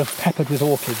is just sort of peppered with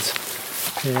orchids.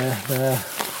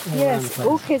 Yes,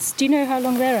 orchids. Do you know how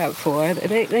long they're out for?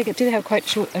 Do they have quite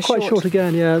short? Quite short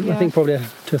again, yeah. I think probably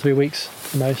 2 or 3 weeks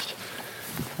at most.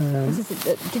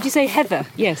 Did you say heather?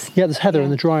 Yes. Yeah, there's heather in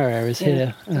the drier areas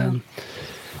here,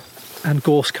 and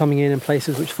gorse coming in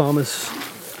places which farmers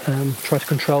try to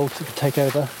control to take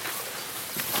over.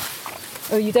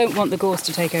 Oh, you don't want the gorse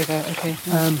to take over? Okay.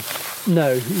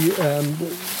 No.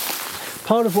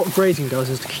 Part of what grazing does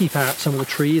is to keep out some of the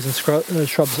trees and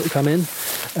shrubs that come in,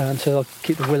 so they'll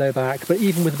keep the willow back. But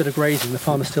even with a bit of grazing, the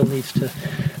farmer still needs to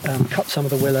cut some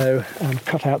of the willow,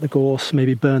 cut out the gorse,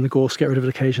 maybe burn the gorse, get rid of it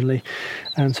occasionally.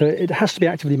 And so it has to be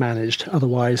actively managed,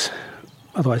 otherwise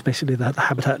basically the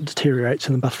habitat deteriorates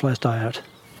and the butterflies die out.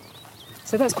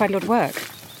 So that's quite a lot of work.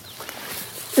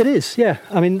 It is, yeah.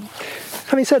 I mean,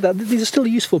 having said that, these are still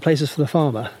useful places for the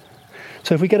farmer.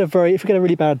 So if we get a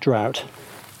really bad drought,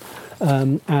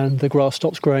 and the grass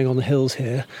stops growing on the hills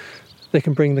here, they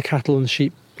can bring the cattle and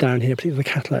sheep down here, particularly the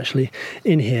cattle actually,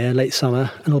 in here late summer,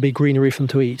 and there'll be greenery for them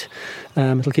to eat.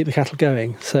 It'll keep the cattle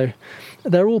going. So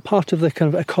they're all part of the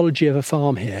kind of ecology of a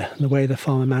farm here, and the way the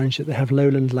farmer managed it. They have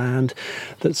lowland land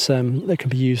that can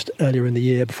be used earlier in the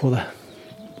year before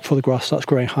the grass starts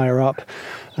growing higher up.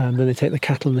 Then they take the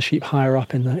cattle and the sheep higher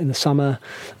up in the summer,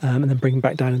 and then bring them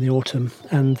back down in the autumn.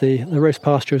 And the roast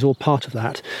pasture is all part of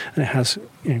that, and it has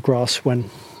grass when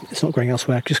it's not growing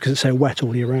elsewhere, just because it's so wet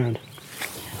all year round.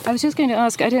 I was just going to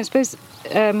ask, I don't suppose,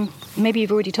 maybe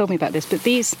you've already told me about this, but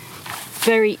these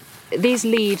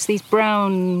leaves, these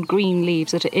brown-green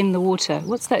leaves that are in the water,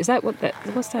 what's that?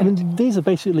 What's that? I mean, these are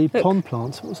basically pond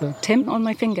plants. What's that? Tim, on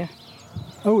my finger.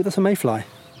 Oh, that's a mayfly.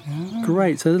 Oh.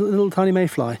 Great, so a little tiny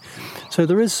mayfly. So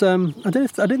there is, I don't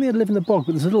think they live in the bog,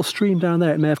 but there's a little stream down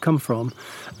there it may have come from,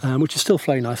 which is still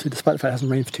flowing nicely, despite the fact it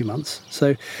hasn't rained for 2 months.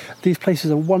 So these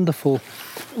places are wonderful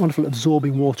at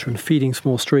absorbing water and feeding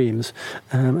small streams.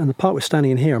 And the part we're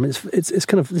standing in here, I mean, it's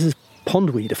kind of, this is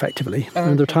pondweed effectively. Oh, okay.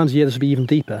 And there are times of year this will be even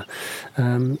deeper.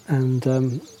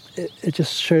 It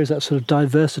just shows that sort of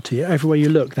diversity. Everywhere you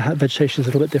look, the vegetation is a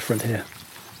little bit different here.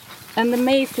 And the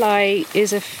mayfly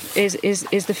is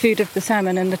the food of the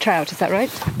salmon and the trout, is that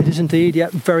right? It is indeed, yeah,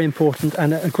 very important,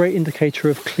 and a great indicator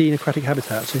of clean aquatic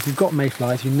habitat. So if you've got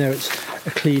mayflies, you know it's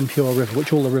a clean, pure river,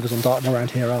 which all the rivers on Dartmoor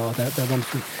around here are. They're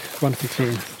wonderfully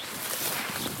clean.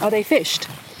 Are they fished?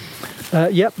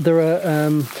 Yep,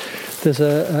 there's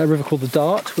a river called the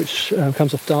Dart, which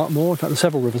comes off Dartmoor. In fact, there's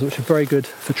several rivers which are very good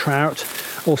for trout,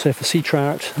 also for sea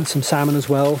trout, and some salmon as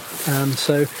well.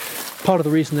 So part of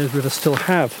the reason those rivers still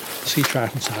have sea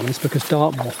trout and salmon is because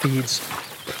Dartmoor feeds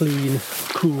clean,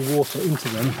 cool water into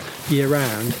them year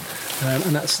round,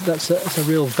 and that's a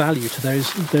real value to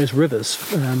those rivers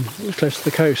close to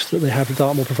the coast, that they have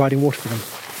Dartmoor providing water for them.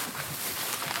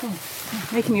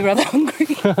 Oh, making me rather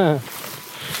hungry.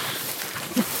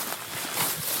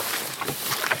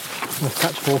 Nice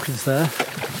patch of orchids there.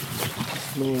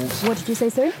 What did you say,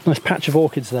 sir? Nice patch of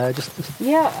orchids there.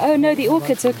 Yeah. Oh no, the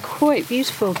orchids are quite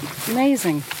beautiful,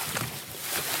 amazing.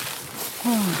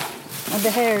 Oh, and the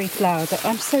hairy flower.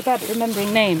 I'm so bad at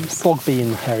remembering names. Bog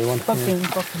bean, hairy one. Bog bean.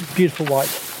 Beautiful white,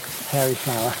 hairy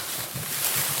flower.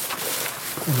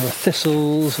 And there are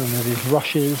thistles, and there are these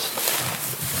rushes,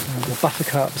 and the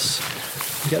buttercups.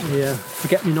 You get the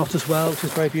forget-me-not as well, which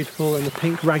is very beautiful, and the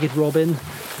pink ragged robin,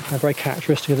 very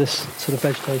characteristic of this sort of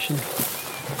vegetation.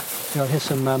 Here's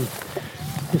some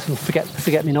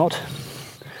forget-me-not.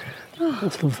 Oh.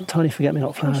 This little tiny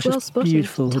forget-me-not flowers, well just spotted.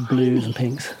 Beautiful with blues and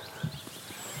pinks.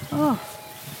 Oh.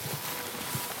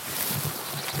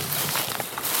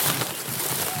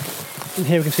 And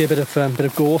here we can see a bit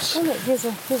of gorse. Oh look, here's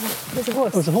a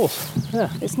horse. Oh, there's a horse. Yeah.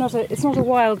 It's not a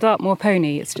wild Dartmoor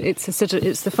pony. It's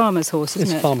the farmer's horse, isn't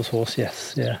it? It's a farmer's horse,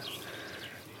 yes. Yeah.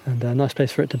 And a nice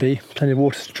place for it to be. Plenty of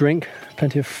water to drink,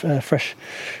 plenty of fresh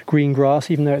green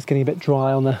grass, even though it's getting a bit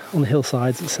dry on the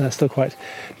hillsides. It's still quite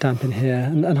damp in here.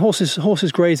 And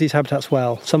horses graze these habitats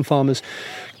well. Some farmers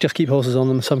just keep horses on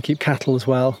them, some keep cattle as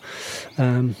well.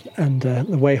 The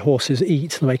way horses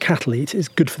eat and the way cattle eat is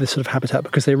good for this sort of habitat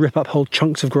because they rip up whole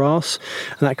chunks of grass,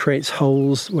 and that creates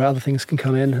holes where other things can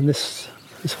come in. And this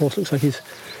horse looks like he's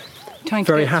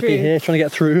very happy here, trying to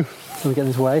get through, trying to get in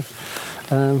his way.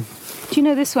 Do you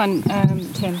know this one,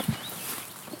 Tim?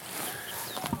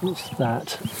 What's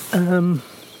that? I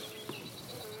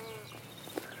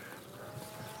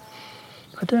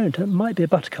don't. It might be a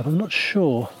buttercup. I'm not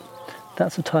sure.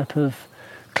 That's a type of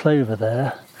clover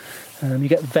there. You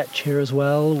get vetch here as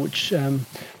well, which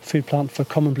food plant for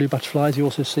common blue butterflies. You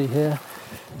also see here.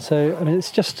 So I mean,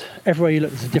 it's just everywhere you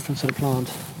look, there's a different sort of plant.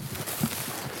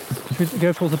 If we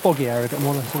go towards the boggy area, a bit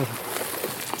more sort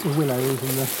of the willows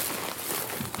and the.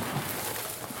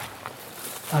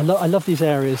 I love these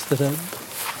areas that are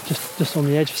just on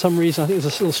the edge. For some reason, I think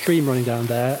there's a little stream running down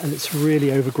there, and it's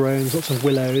really overgrown. There's lots of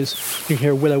willows. You can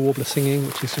hear a willow warbler singing,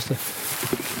 which is just a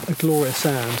glorious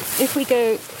sound. If we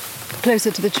go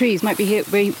closer to the trees, we might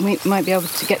be able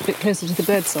to get a bit closer to the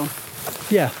birdsong.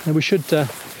 Yeah, and we should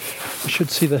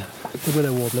see the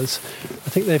willow warblers. I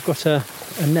think they've got a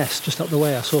nest just up the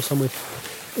way. I saw some with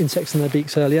insects in their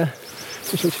beaks earlier,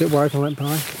 which looked a bit worried when I went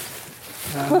by.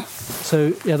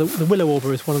 So yeah, the willow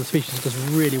warbler is one of the species that does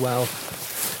really well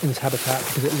in this habitat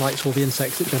because it likes all the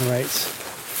insects it generates.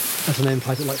 As the name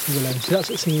implies, it likes the willow. So that's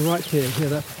it singing right here. Hear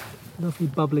that lovely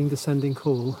bubbling descending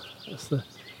call. That's the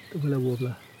willow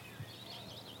warbler.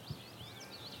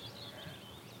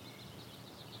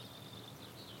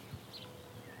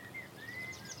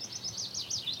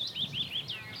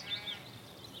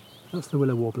 That's the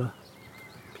willow warbler.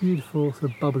 Beautiful,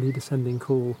 sort of bubbly descending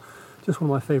call. Just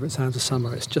one of my favourite sounds of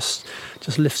summer. It just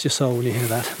lifts your soul when you hear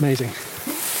that. Amazing.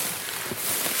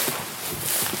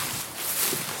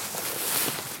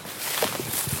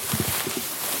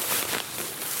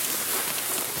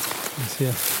 You see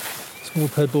a small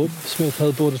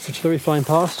pearl-bordered fritillary flying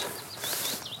past.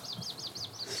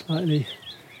 Slightly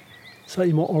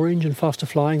more orange and faster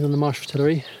flying than the marsh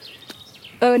fritillary.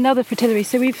 Oh, another fritillary.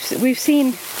 So we've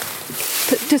seen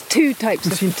just two types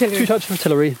of fritillary. Two types of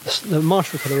fritillary, the marsh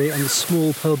fritillary and the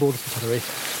small pearl-bordered fritillary.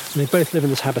 And they both live in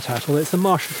this habitat, although it's the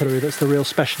marsh fritillary that's the real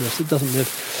specialist. It doesn't live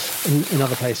in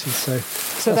other places. So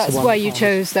that's why you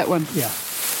chose that one? Yeah,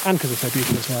 and because it's so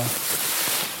beautiful as well.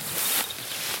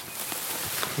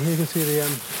 And here you can see the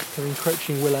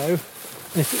encroaching willow.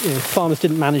 If farmers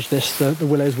didn't manage this, the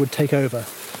willows would take over.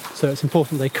 So it's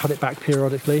important they cut it back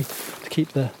periodically to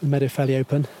keep the meadow fairly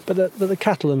open. But the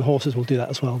cattle and the horses will do that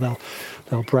as well. They'll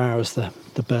browse the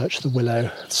birch, the willow,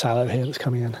 sallow here that's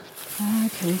coming in.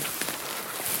 Okay.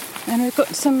 And we've got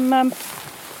some, are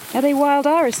they wild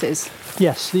irises?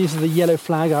 Yes, these are the yellow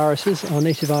flag irises, our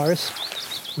native iris.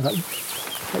 That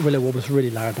willow warbler's really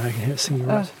loud now. You can hear it singing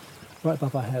right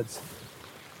above our heads.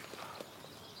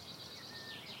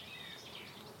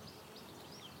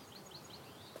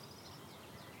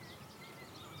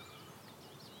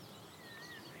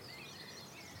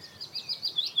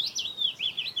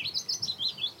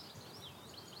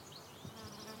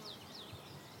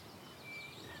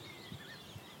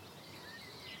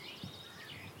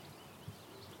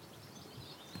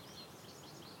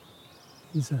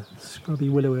 These scrubby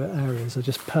willow areas are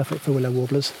just perfect for willow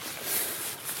warblers.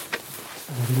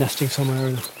 And they'll be nesting somewhere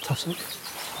in a tussock.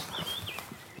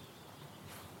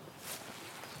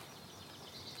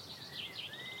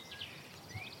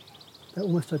 They're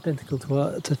almost identical to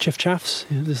chiffchaffs.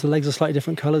 The legs are slightly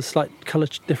different colours, slight colour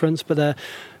difference, but they're,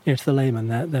 to the layman,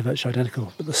 they're virtually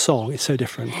identical. But the song is so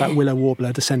different. That willow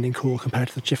warbler descending call compared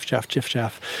to the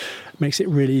chiffchaff makes it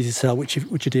really easy to tell which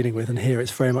you're dealing with. And here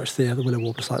it's very much the willow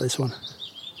warblers like this one.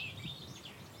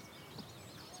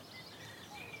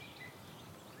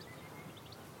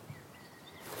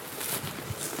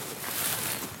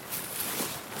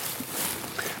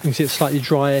 You can see it's slightly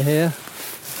drier here.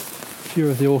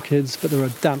 Fewer of the orchids, but there are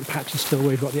damp patches still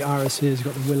where you've got the irises,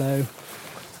 you've got the willow.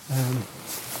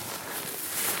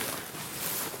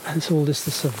 And it's all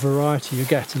this variety you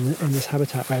get in this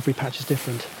habitat where every patch is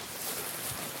different.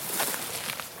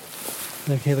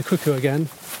 And you can hear the cuckoo again.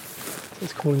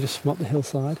 It's calling just from up the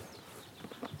hillside.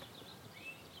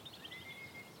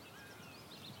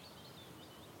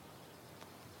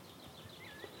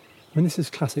 I mean, this is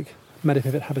classic meadow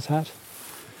pivot habitat.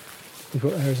 You've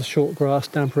got areas of short grass,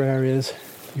 damper areas,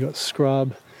 you've got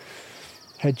scrub,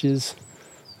 hedges,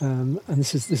 And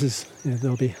this is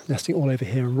they'll be nesting all over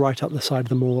here and right up the side of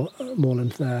the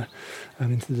moorland there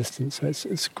into the distance. So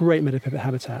it's great meadow pipit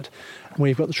habitat. And when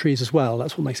you've got the trees as well,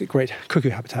 that's what makes it great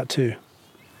cuckoo habitat too.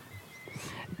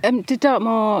 Did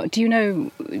Dartmoor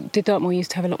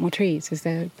used to have a lot more trees? Is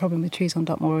there a problem with trees on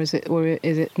Dartmoor, or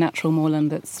is it natural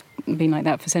moorland that's been like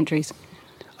that for centuries?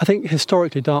 I think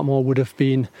historically Dartmoor would have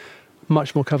been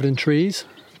much more covered in trees.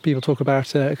 People talk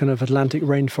about a kind of Atlantic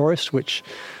rainforest, which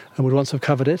would once have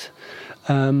covered it.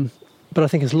 But I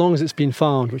think as long as it's been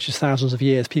farmed, which is thousands of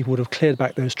years, people would have cleared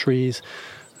back those trees,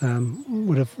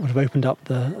 would have opened up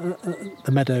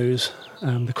the meadows,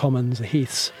 the commons, the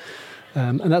heaths.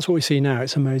 And that's what we see now.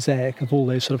 It's a mosaic of all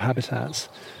those sort of habitats.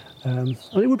 And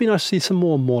it would be nice to see some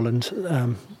more moorland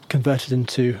converted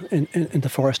into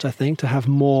forest, I think, to have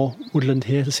more woodland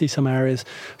here, to see some areas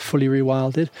fully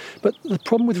rewilded. But the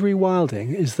problem with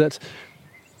rewilding is that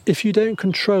if you don't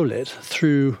control it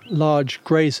through large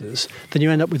grazers, then you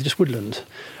end up with just woodland.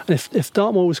 And if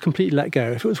Dartmoor was completely let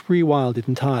go, if it was rewilded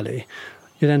entirely,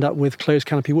 you'd end up with closed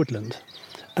canopy woodland.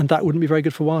 And that wouldn't be very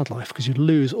good for wildlife because you'd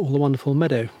lose all the wonderful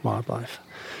meadow wildlife.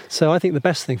 So I think the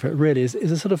best thing for it really is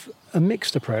a sort of a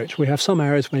mixed approach. We have some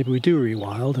areas maybe we do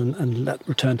rewild and let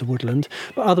return to woodland,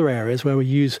 but other areas where we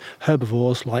use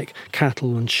herbivores like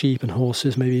cattle and sheep and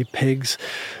horses, maybe pigs,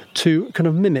 to kind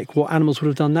of mimic what animals would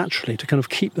have done naturally, to kind of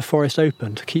keep the forest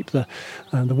open, to keep the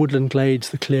woodland glades,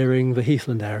 the clearing, the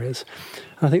heathland areas.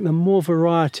 And I think the more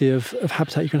variety of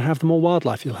habitat you can have, the more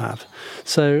wildlife you'll have.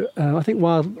 So I think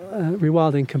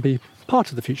rewilding can be part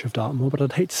of the future of Dartmoor, but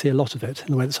I'd hate to see a lot of it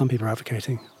in the way that some people are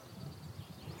advocating.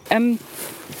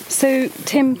 So,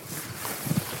 Tim,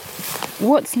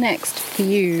 what's next for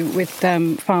you with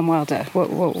Farm Wilder?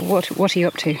 What are you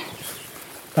up to?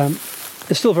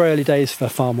 It's still very early days for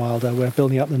Farm Wilder. We're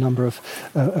building up the number of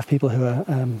people who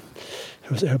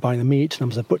are buying the meat,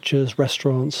 numbers of butchers,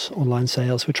 restaurants, online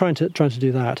sales. We're trying to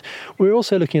do that. We're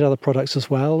also looking at other products as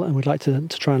well, and we'd like to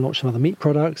try and launch some other meat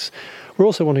products. We're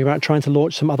also wondering about trying to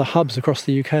launch some other hubs across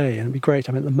the UK, and it'd be great.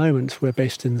 I mean, at the moment, we're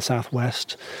based in the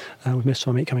southwest, with most of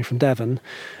our meat coming from Devon.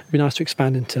 It'd be nice to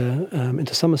expand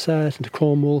into Somerset, into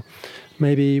Cornwall.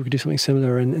 Maybe we could do something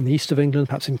similar in the east of England,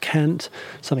 perhaps in Kent,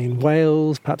 something in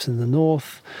Wales, perhaps in the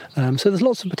north. So there's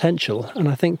lots of potential, and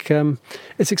I think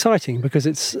it's exciting because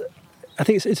it's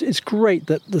great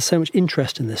that there's so much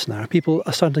interest in this now. People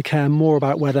are starting to care more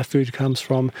about where their food comes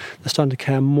from. They're starting to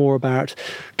care more about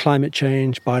climate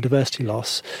change, biodiversity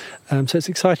loss. So it's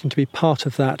exciting to be part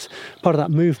of that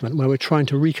movement where we're trying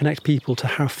to reconnect people to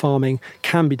how farming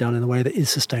can be done in a way that is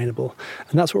sustainable.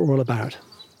 And that's what we're all about.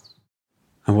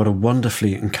 And what a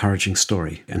wonderfully encouraging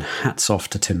story. And hats off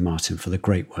to Tim Martin for the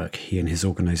great work he and his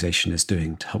organisation is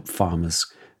doing to help farmers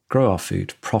grow our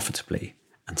food profitably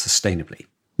and sustainably.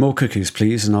 More cuckoos,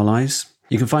 please, in our lives.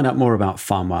 You can find out more about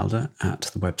Farm Wilder at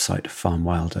the website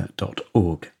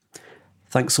farmwilder.org.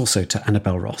 Thanks also to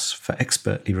Annabelle Ross for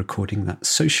expertly recording that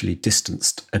socially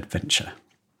distanced adventure.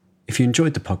 If you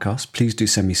enjoyed the podcast, please do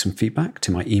send me some feedback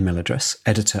to my email address,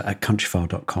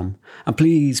 editor@countryfile.com. And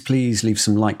please leave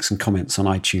some likes and comments on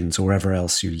iTunes or wherever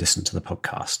else you listen to the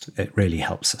podcast. It really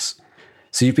helps us.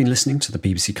 So you've been listening to the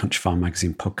BBC Countryfile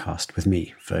magazine podcast with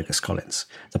me, Fergus Collins.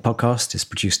 The podcast is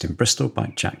produced in Bristol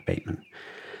by Jack Bateman.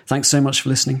 Thanks so much for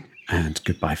listening, and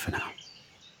goodbye for now.